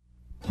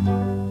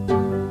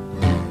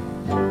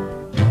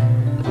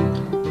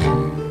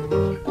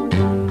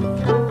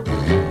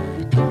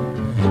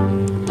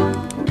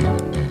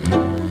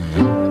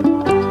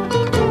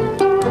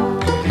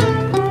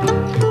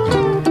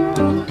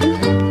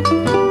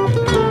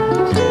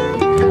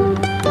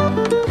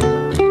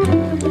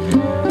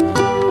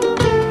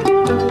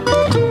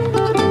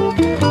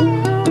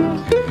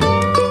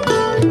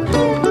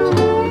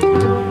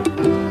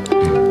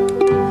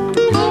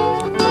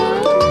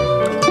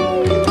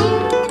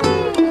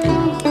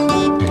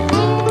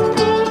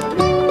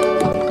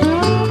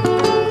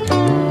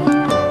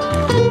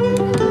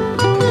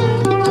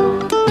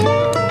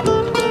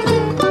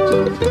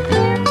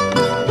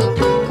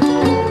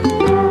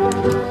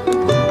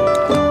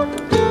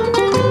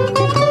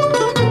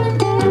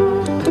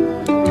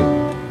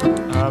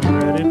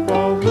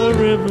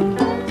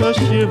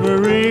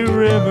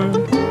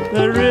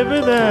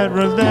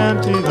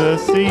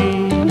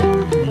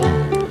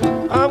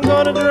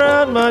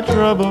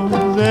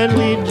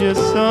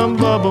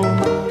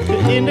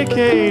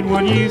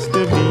 What used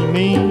to be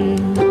me.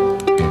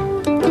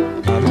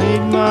 I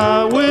made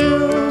my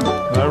will,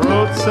 I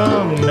wrote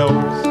some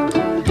notes.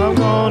 I'm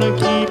gonna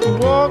keep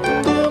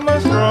walking till my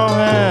straw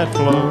hat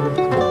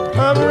floats.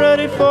 I'm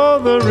ready for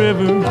the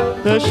river,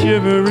 the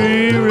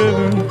shivery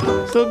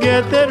river. So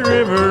get that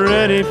river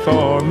ready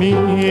for me.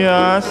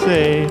 I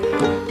say,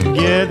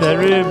 Yeah, that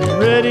ribbon's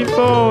ready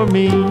for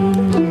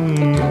me.